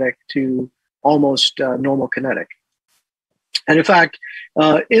hypokinetic to almost normal kinetic. And in fact,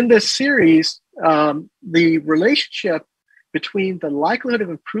 in this series, the relationship between the likelihood of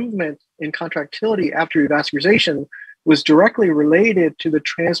improvement in contractility after revascularization was directly related to the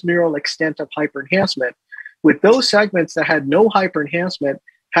transmural extent of hyperenhancement, with those segments that had no hyperenhancement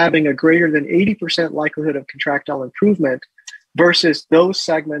having a greater than 80% likelihood of contractile improvement versus those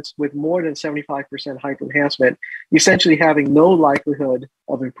segments with more than 75% hyperenhancement, essentially having no likelihood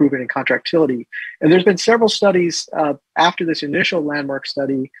of improvement in contractility. And there's been several studies after this initial landmark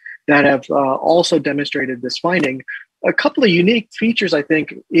study that have also demonstrated this finding. A couple of unique features, I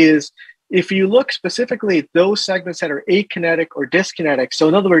think, is if you look specifically at those segments that are akinetic or dyskinetic, so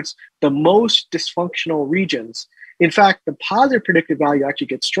in other words, the most dysfunctional regions, in fact, the positive predictive value actually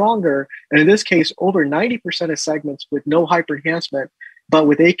gets stronger. And in this case, over 90% of segments with no hyperenhancement, but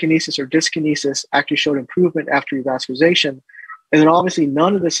with akinesis or dyskinesis, actually showed improvement after revascularization. And then obviously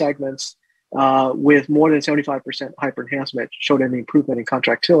none of the segments with more than 75% hyperenhancement showed any improvement in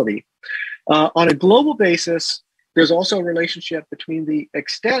contractility. On a global basis, there's also a relationship between the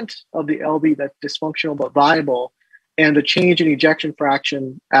extent of the LV that's dysfunctional but viable and the change in ejection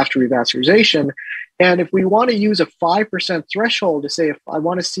fraction after revascularization. And if we want to use a 5% threshold to say, if I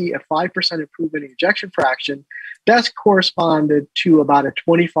want to see a 5% improvement in ejection fraction, that's corresponded to about a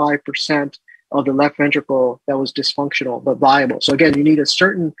 25% of the left ventricle that was dysfunctional but viable. So again, you need a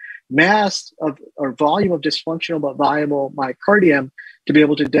certain mass of or volume of dysfunctional but viable myocardium to be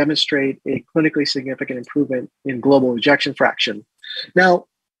able to demonstrate a clinically significant improvement in global ejection fraction. Now,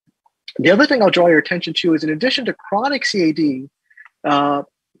 the other thing I'll draw your attention to is, in addition to chronic CAD,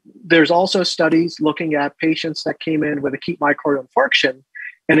 there's also studies looking at patients that came in with acute myocardial infarction,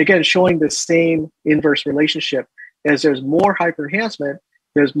 and again, showing the same inverse relationship. As there's more hyperenhancement,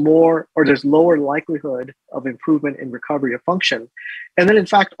 there's lower likelihood of improvement in recovery of function. And then in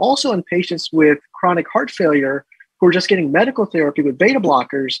fact, also in patients with chronic heart failure who are just getting medical therapy with beta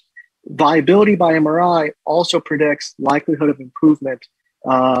blockers, viability by MRI also predicts likelihood of improvement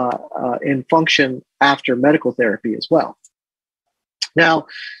in function after medical therapy as well. Now,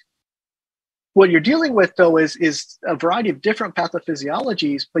 what you're dealing with, though, is a variety of different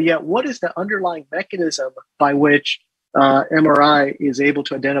pathophysiologies, but yet what is the underlying mechanism by which MRI is able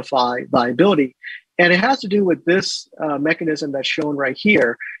to identify viability? And it has to do with this mechanism that's shown right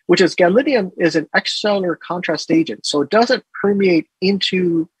here, which is gadolinium is an extracellular contrast agent. So it doesn't permeate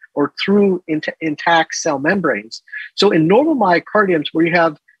into or through intact cell membranes. So in normal myocardiums, where you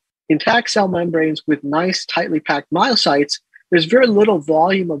have intact cell membranes with nice, tightly packed myocytes, there's very little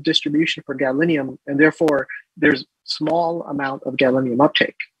volume of distribution for gadolinium, and therefore there's small amount of gadolinium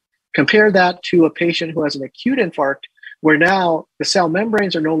uptake. Compare that to a patient who has an acute infarct, where now the cell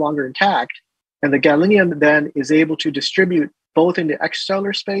membranes are no longer intact, and the gadolinium then is able to distribute both in the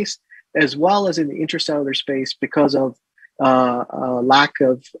extracellular space as well as in the intracellular space because of lack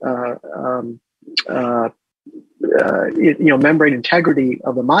of membrane integrity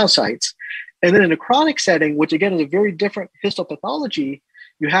of the myocytes. And then in a chronic setting, which again is a very different histopathology,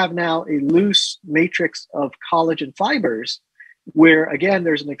 you have now a loose matrix of collagen fibers, where again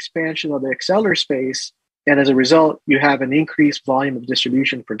there's an expansion of the excellular space, and as a result, you have an increased volume of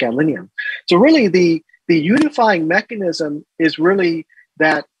distribution for gadolinium. So really, the unifying mechanism is really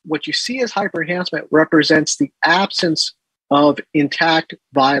that what you see as hyperenhancement represents the absence of intact,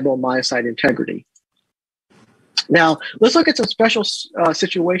 viable myocyte integrity. Now, let's look at some special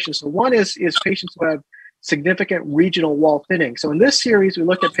situations. So one is patients who have significant regional wall thinning. So in this series, we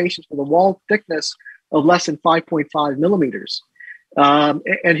looked at patients with a wall thickness of less than 5.5 millimeters.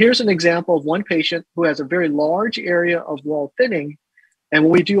 And here's an example of one patient who has a very large area of wall thinning. And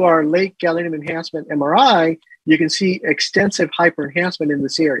when we do our late gadolinium enhancement MRI, you can see extensive hyperenhancement in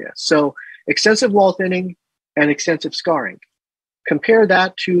this area. So extensive wall thinning and extensive scarring. Compare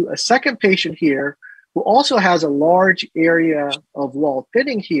that to a second patient here who also has a large area of wall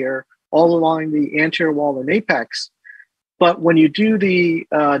thinning here all along the anterior wall and apex. But when you do the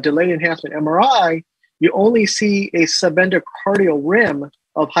delayed enhancement MRI, you only see a subendocardial rim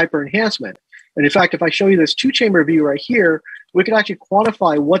of hyperenhancement. And in fact, if I show you this two-chamber view right here, we can actually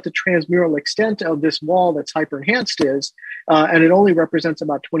quantify what the transmural extent of this wall that's hyperenhanced is, and it only represents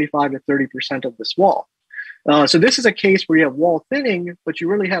about 25 to 30% of this wall. So this is a case where you have wall thinning, but you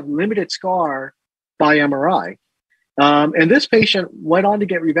really have limited scar by MRI. And this patient went on to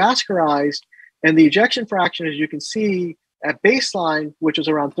get revascularized, and the ejection fraction, as you can see at baseline, which was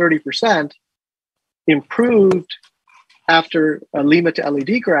around 30%, improved after a Lima to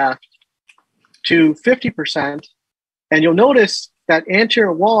LED graft to 50%. And you'll notice that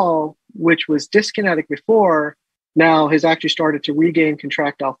anterior wall, which was dyskinetic before, now has actually started to regain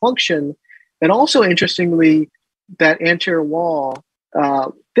contractile function. And also, interestingly, that anterior wall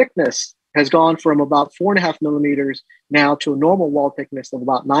thickness has gone from about 4.5 millimeters now to a normal wall thickness of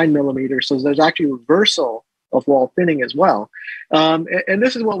about 9 millimeters. So there's actually reversal of wall thinning as well. And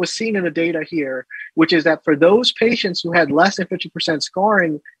this is what was seen in the data here, which is that for those patients who had less than 50%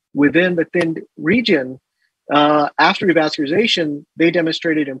 scarring within the thinned region, after revascularization, they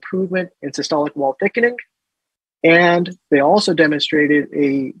demonstrated improvement in systolic wall thickening, and they also demonstrated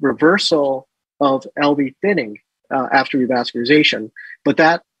a reversal of LV thinning after revascularization. But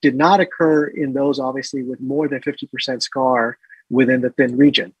that did not occur in those, obviously, with more than 50% scar within the thin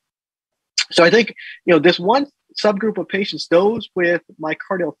region. So I think, this one subgroup of patients, those with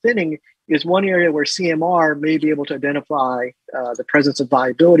myocardial thinning, is one area where CMR may be able to identify the presence of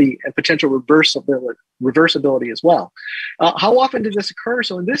viability and potential reversibility as well. How often did this occur?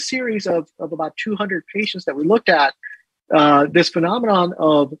 So in this series of about 200 patients that we looked at, this phenomenon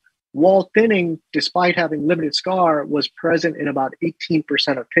of wall thinning, despite having limited scar, was present in about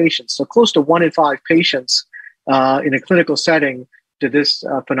 18% of patients. So close to 1 in 5 patients in a clinical setting did this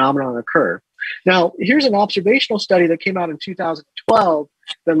phenomenon occur. Now, here's an observational study that came out in 2012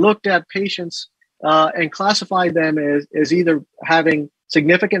 that looked at patients and classified them as either having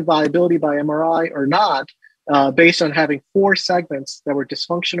significant viability by MRI or not, based on having 4 segments that were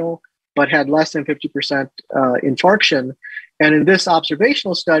dysfunctional but had less than 50% infarction. And in this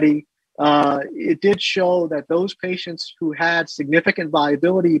observational study, it did show that those patients who had significant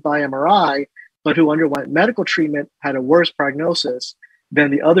viability by MRI, but who underwent medical treatment, had a worse prognosis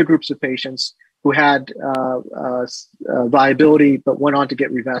than the other groups of patients who had viability but went on to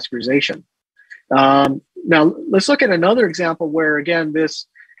get revascularization. Now, let's look at another example where, again, this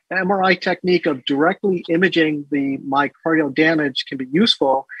MRI technique of directly imaging the myocardial damage can be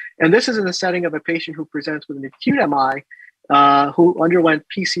useful. And this is in the setting of a patient who presents with an acute MI who underwent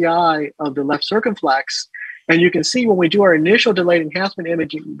PCI of the left circumflex. And you can see when we do our initial delayed enhancement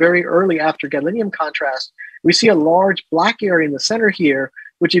imaging very early after gadolinium contrast, we see a large black area in the center here,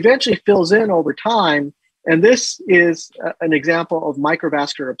 which eventually fills in over time. And this is an example of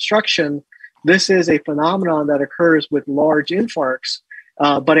microvascular obstruction. This is a phenomenon that occurs with large infarcts,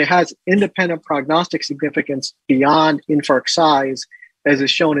 but it has independent prognostic significance beyond infarct size, as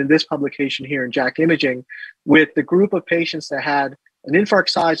is shown in this publication here in JACC Imaging, with the group of patients that had an infarct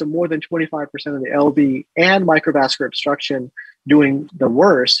size of more than 25% of the LV and microvascular obstruction doing the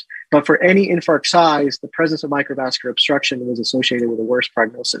worst. But for any infarct size, the presence of microvascular obstruction was associated with a worse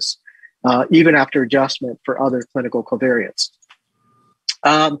prognosis, even after adjustment for other clinical covariates.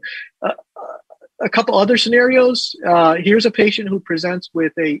 A couple other scenarios. Here's a patient who presents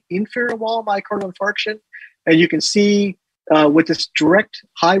with a inferior wall myocardial infarction, and you can see with this direct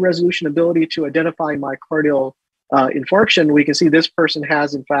high resolution ability to identify myocardial infarction, we can see this person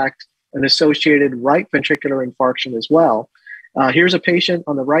has, in fact, an associated right ventricular infarction as well. Here's a patient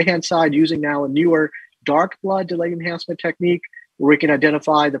on the right-hand side using now a newer dark blood delay enhancement technique where we can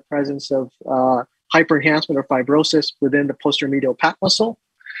identify the presence of hyperenhancement or fibrosis within the posterior medial pap muscle.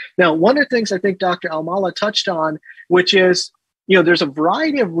 Now, one of the things I think Dr. Al-Mallah touched on, which is, there's a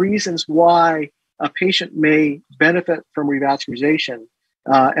variety of reasons why a patient may benefit from revascularization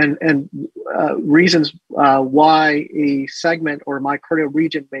and reasons why a segment or myocardial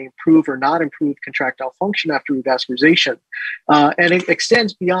region may improve or not improve contractile function after revascularization. And it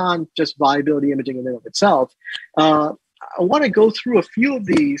extends beyond just viability imaging in and of itself. I want to go through a few of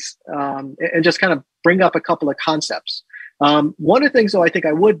these and just kind of bring up a couple of concepts. One of the things, though, I think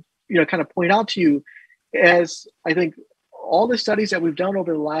I would, kind of point out to you is I think all the studies that we've done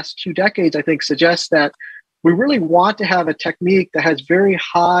over the last 2 decades, I think, suggest that we really want to have a technique that has very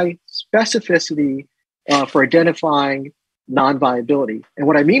high specificity for identifying non-viability. And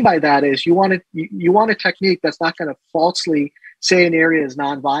what I mean by that is you want a technique that's not going to falsely say an area is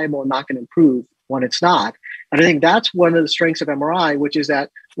non-viable and not going to improve when it's not. And I think that's one of the strengths of MRI, which is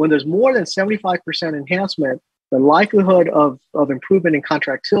that when there's more than 75% enhancement, the likelihood of improvement in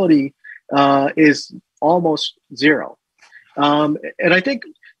contractility is almost zero. And I think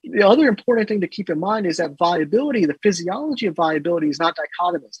the other important thing to keep in mind is that viability, the physiology of viability, is not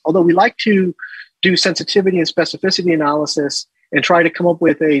dichotomous. Although we like to do sensitivity and specificity analysis and try to come up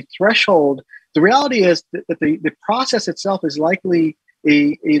with a threshold, the reality is that the process itself is likely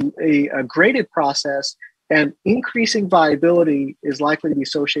a graded process, and increasing viability is likely to be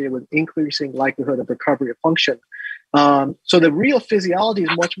associated with increasing likelihood of recovery of function. So the real physiology is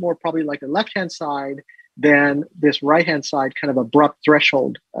much more probably like the left-hand side than this right-hand side kind of abrupt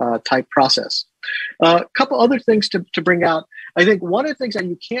threshold type process. A couple other things to bring out. I think one of the things that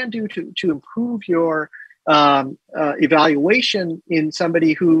you can do to improve your evaluation in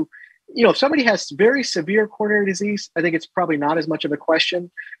somebody who, if somebody has very severe coronary disease, I think it's probably not as much of a question.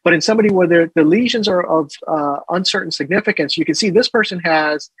 But in somebody where the lesions are of uncertain significance, you can see this person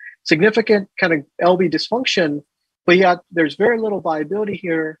has significant kind of LV dysfunction, but yet there's very little viability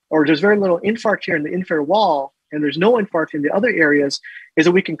here, or there's very little infarct here in the inferior wall, and there's no infarct in the other areas, is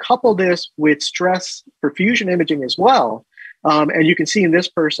that we can couple this with stress perfusion imaging as well. And you can see in this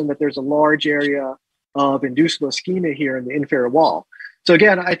person that there's a large area of inducible ischemia here in the inferior wall. So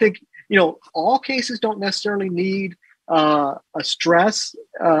again, I think, all cases don't necessarily need a stress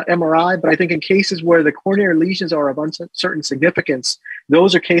MRI, but I think in cases where the coronary lesions are of uncertain significance,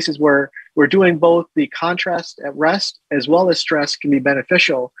 those are cases where we're doing both the contrast at rest as well as stress can be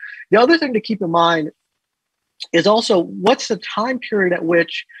beneficial. The other thing to keep in mind is also what's the time period at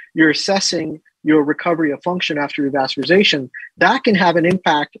which you're assessing your recovery of function after revascularization. That can have an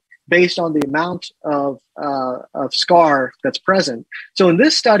impact based on the amount of scar that's present. So in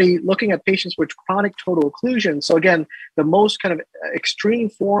this study, looking at patients with chronic total occlusion, so again, the most kind of extreme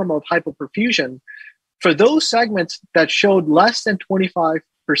form of hypoperfusion, for those segments that showed less than 25%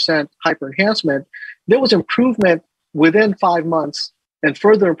 hyperenhancement, there was improvement within 5 months and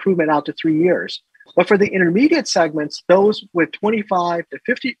further improvement out to 3 years. But for the intermediate segments, those with 25 to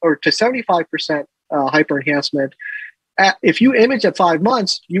 50 or to 75% hyperenhancement, if you imaged at 5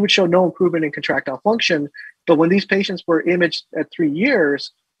 months, you would show no improvement in contractile function. But when these patients were imaged at 3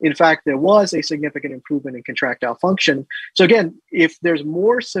 years, in fact, there was a significant improvement in contractile function. So again, if there's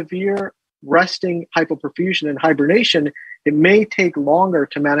more severe resting hypoperfusion and hibernation, it may take longer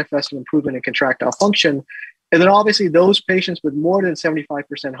to manifest an improvement in contractile function. And then obviously those patients with more than 75%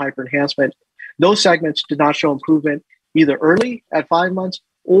 hyperenhancement, those segments did not show improvement either early at 5 months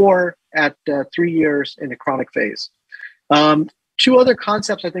or at 3 years in the chronic phase. Two other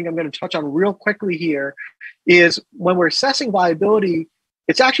concepts I think I'm going to touch on real quickly here is when we're assessing viability,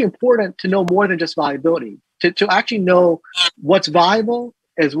 it's actually important to know more than just viability. To actually know what's viable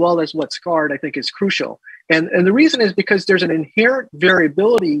as well as what's scarred, I think is crucial. And the reason is because there's an inherent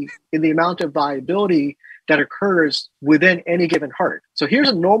variability in the amount of viability that occurs within any given heart. So here's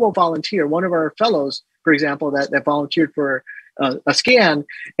a normal volunteer, one of our fellows, for example, that volunteered for a scan.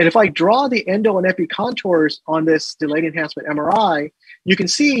 And if I draw the endo and epi contours on this delayed enhancement MRI, you can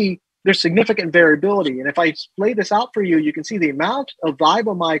see there's significant variability. And if I lay this out for you, you can see the amount of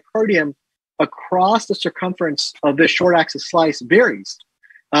viable myocardium across the circumference of this short axis slice varies.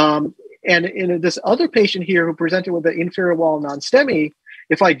 And in this other patient here who presented with the inferior wall non-STEMI,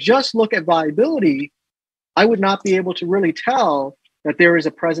 if I just look at viability, I would not be able to really tell that there is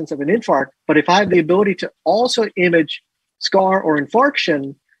a presence of an infarct. But if I have the ability to also image scar or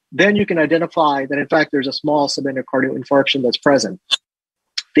infarction, then you can identify that, in fact, there's a small subendocardial infarction that's present.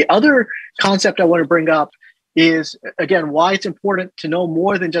 The other concept I want to bring up is, again, why it's important to know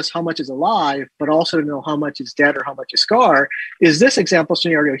more than just how much is alive, but also to know how much is dead or how much is scar, is this example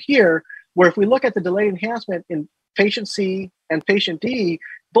scenario here, where if we look at the delayed enhancement in patient C and patient D,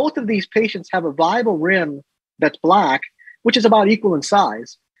 both of these patients have a viable rim that's black, which is about equal in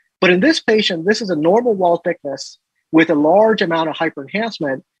size. But in this patient, this is a normal wall thickness with a large amount of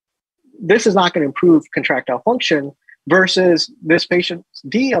hyperenhancement. This is not going to improve contractile function versus this patient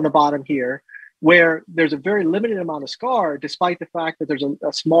D on the bottom here, where there's a very limited amount of scar, despite the fact that there's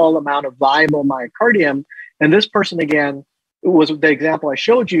a small amount of viable myocardium. And this person, again, was the example I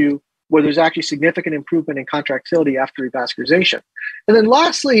showed you, where there's actually significant improvement in contractility after revascularization. And then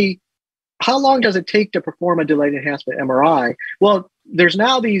lastly, how long does it take to perform a delayed enhancement MRI? Well, there's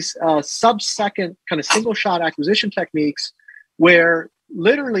now these sub-second kind of single-shot acquisition techniques where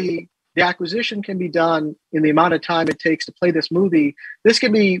literally the acquisition can be done in the amount of time it takes to play this movie. This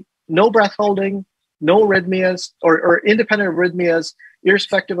can be no breath holding, no arrhythmias, or independent arrhythmias,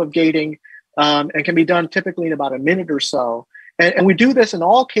 irrespective of gating, and can be done typically in about a minute or so. And we do this in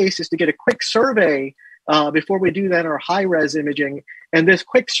all cases to get a quick survey before we do then our high-res imaging. And this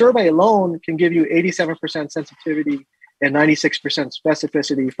quick survey alone can give you 87% sensitivity and 96%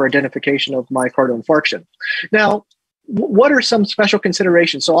 specificity for identification of myocardial infarction. Now, what are some special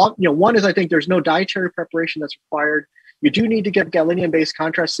considerations? So, one is I think there's no dietary preparation that's required. You do need to get gadolinium-based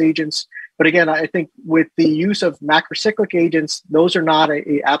contrast agents. But again, I think with the use of macrocyclic agents, those are not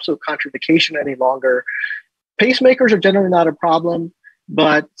a absolute contraindication any longer. Pacemakers are generally not a problem,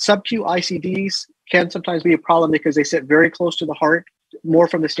 but sub-Q ICDs can sometimes be a problem because they sit very close to the heart, more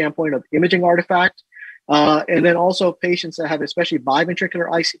from the standpoint of imaging artifact. And then also patients that have especially biventricular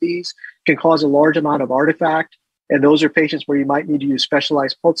ICDs can cause a large amount of artifact. And those are patients where you might need to use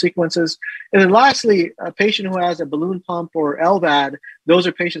specialized pulse sequences. And then lastly, a patient who has a balloon pump or LVAD, those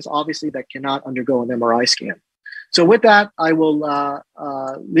are patients obviously that cannot undergo an MRI scan. So with that, I will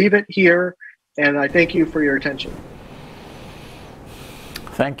leave it here. And I thank you for your attention.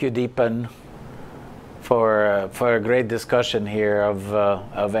 Thank you, Dipan, for a great discussion here of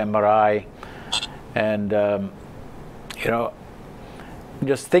MRI. And,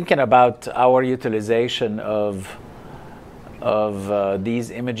 just thinking about our utilization of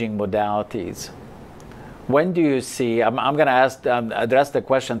these imaging modalities, when do you see, I'm going to address the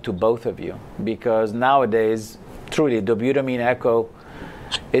question to both of you, because nowadays, truly, dobutamine echo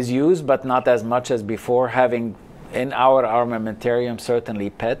is used, but not as much as before, having in our armamentarium certainly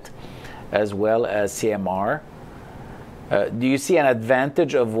PET as well as CMR. Do you see an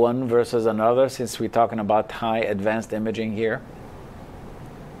advantage of one versus another, since we're talking about high advanced imaging here?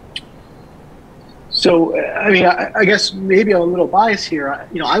 So, I guess maybe I'm a little biased here.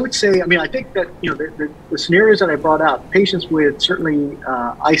 I would say, I think that, the scenarios that I brought out, patients with certainly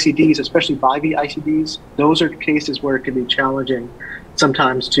ICDs, especially BIV ICDs, those are cases where it can be challenging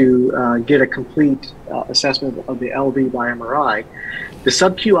sometimes to get a complete assessment of the LV by MRI. The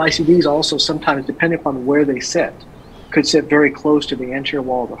sub-Q ICDs also sometimes, depending upon where they sit, could sit very close to the anterior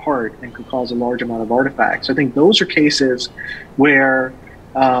wall of the heart and could cause a large amount of artifacts. So I think those are cases where,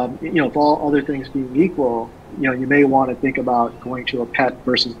 if all other things being equal, you may want to think about going to a PET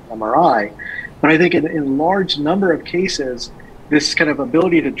versus MRI. But I think in a large number of cases, this kind of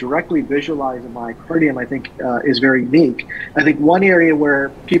ability to directly visualize a myocardium, I think, is very unique. I think one area where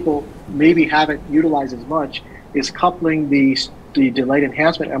people maybe haven't utilized as much is coupling the delayed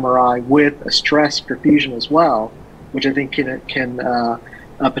enhancement MRI with a stress perfusion as well, which I think can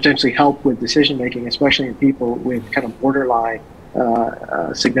potentially help with decision making, especially in people with kind of borderline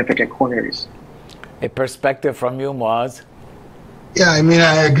significant coronaries. A perspective from you, Mouaz? Yeah, I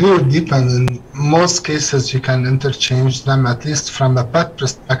agree with Dipan. In most cases, you can interchange them, at least from a PET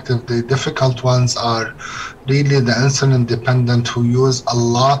perspective. The difficult ones are really the insulin dependent who use a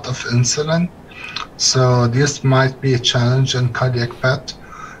lot of insulin. So this might be a challenge in cardiac PET.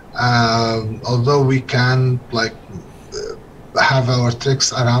 Although we can have our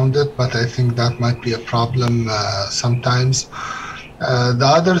tricks around it, but I think that might be a problem sometimes.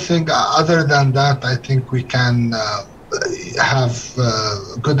 The other thing, other than that, I think we can have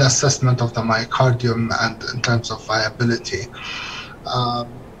good assessment of the myocardium and in terms of viability.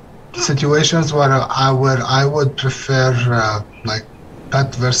 Situations where I would prefer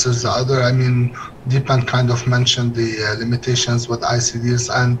PET versus the other, Dipan kind of mentioned the limitations with ICDs,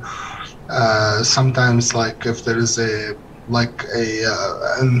 and sometimes, like if there is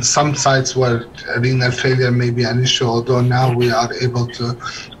in some sites where renal failure may be an issue, although now we are able to,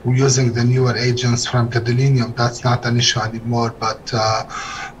 using the newer agents from gadolinium, that's not an issue anymore, but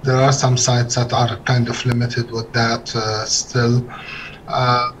there are some sites that are kind of limited with that still.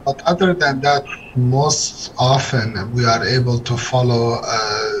 But other than that, most often we are able to follow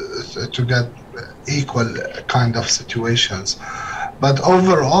to get equal kind of situations. But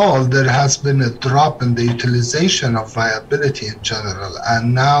overall, there has been a drop in the utilization of viability in general.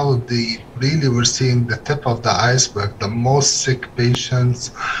 And now really we're seeing the tip of the iceberg, the most sick patients,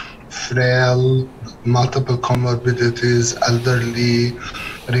 frail, multiple comorbidities, elderly,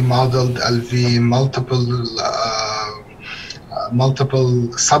 remodeled LV, multiple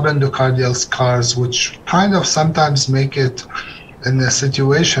subendocardial scars, which kind of sometimes make it in a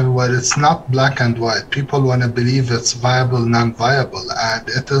situation where it's not black and white. People want to believe it's viable, non-viable, and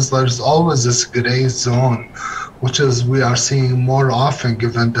there's always this gray zone, which is we are seeing more often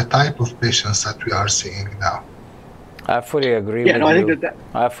given the type of patients that we are seeing now. I fully agree with you. I think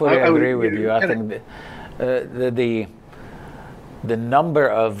I fully agree with you. I think the number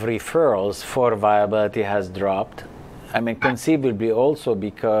of referrals for viability has dropped. I mean, conceivably also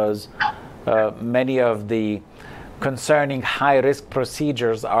because many of the concerning high-risk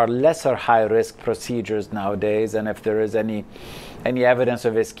procedures are lesser high-risk procedures nowadays, and if there is any evidence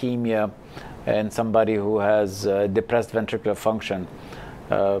of ischemia in somebody who has depressed ventricular function,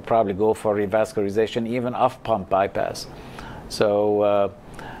 probably go for revascularization, even off-pump bypass. So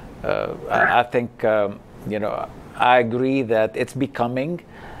I think, I agree that it's becoming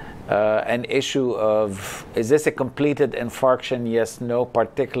an issue of, is this a completed infarction? Yes, no,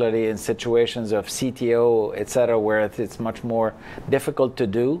 particularly in situations of CTO, etc., where it's much more difficult to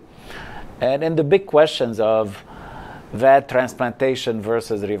do. And in the big questions of VAD transplantation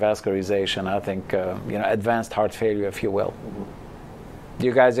versus revascularization, I think, advanced heart failure, if you will. Do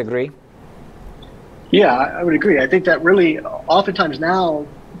you guys agree? Yeah, I would agree. I think that really, oftentimes now,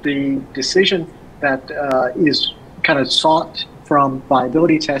 the decision that is kind of sought from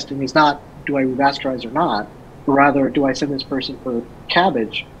viability testing is not, do I revascularize or not, but rather, do I send this person for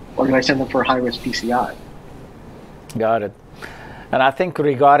CABG, or do I send them for high-risk PCI? Got it. And I think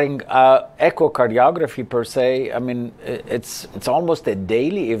regarding echocardiography per se, I mean, it's almost a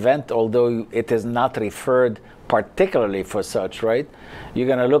daily event, although it is not referred particularly for such, right? You're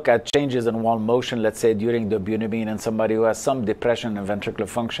going to look at changes in wall motion, let's say during dobutamine, in somebody who has some depression in ventricular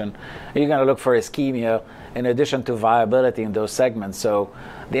function. You're going to look for ischemia in addition to viability in those segments. So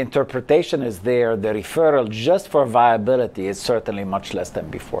the interpretation is there. The referral just for viability is certainly much less than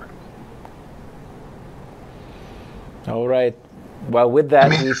before. All right. Well, with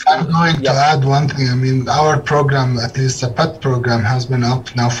that, if I'm going to add one thing, our program, at least the PET program, has been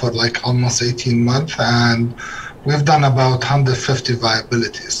up now for like almost 18 months, and we've done about 150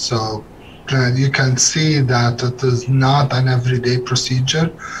 viabilities. So you can see that it is not an everyday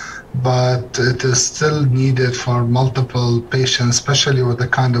procedure, but it is still needed for multiple patients, especially with the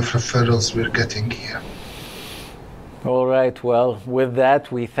kind of referrals we're getting here. All right. Well, with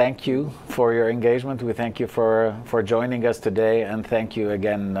that, we thank you for your engagement. We thank you for joining us today. And thank you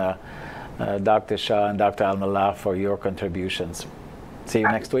again, Dr. Shah and Dr. Al-Mallah, for your contributions. See you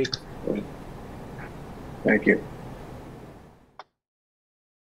next week. Thank you.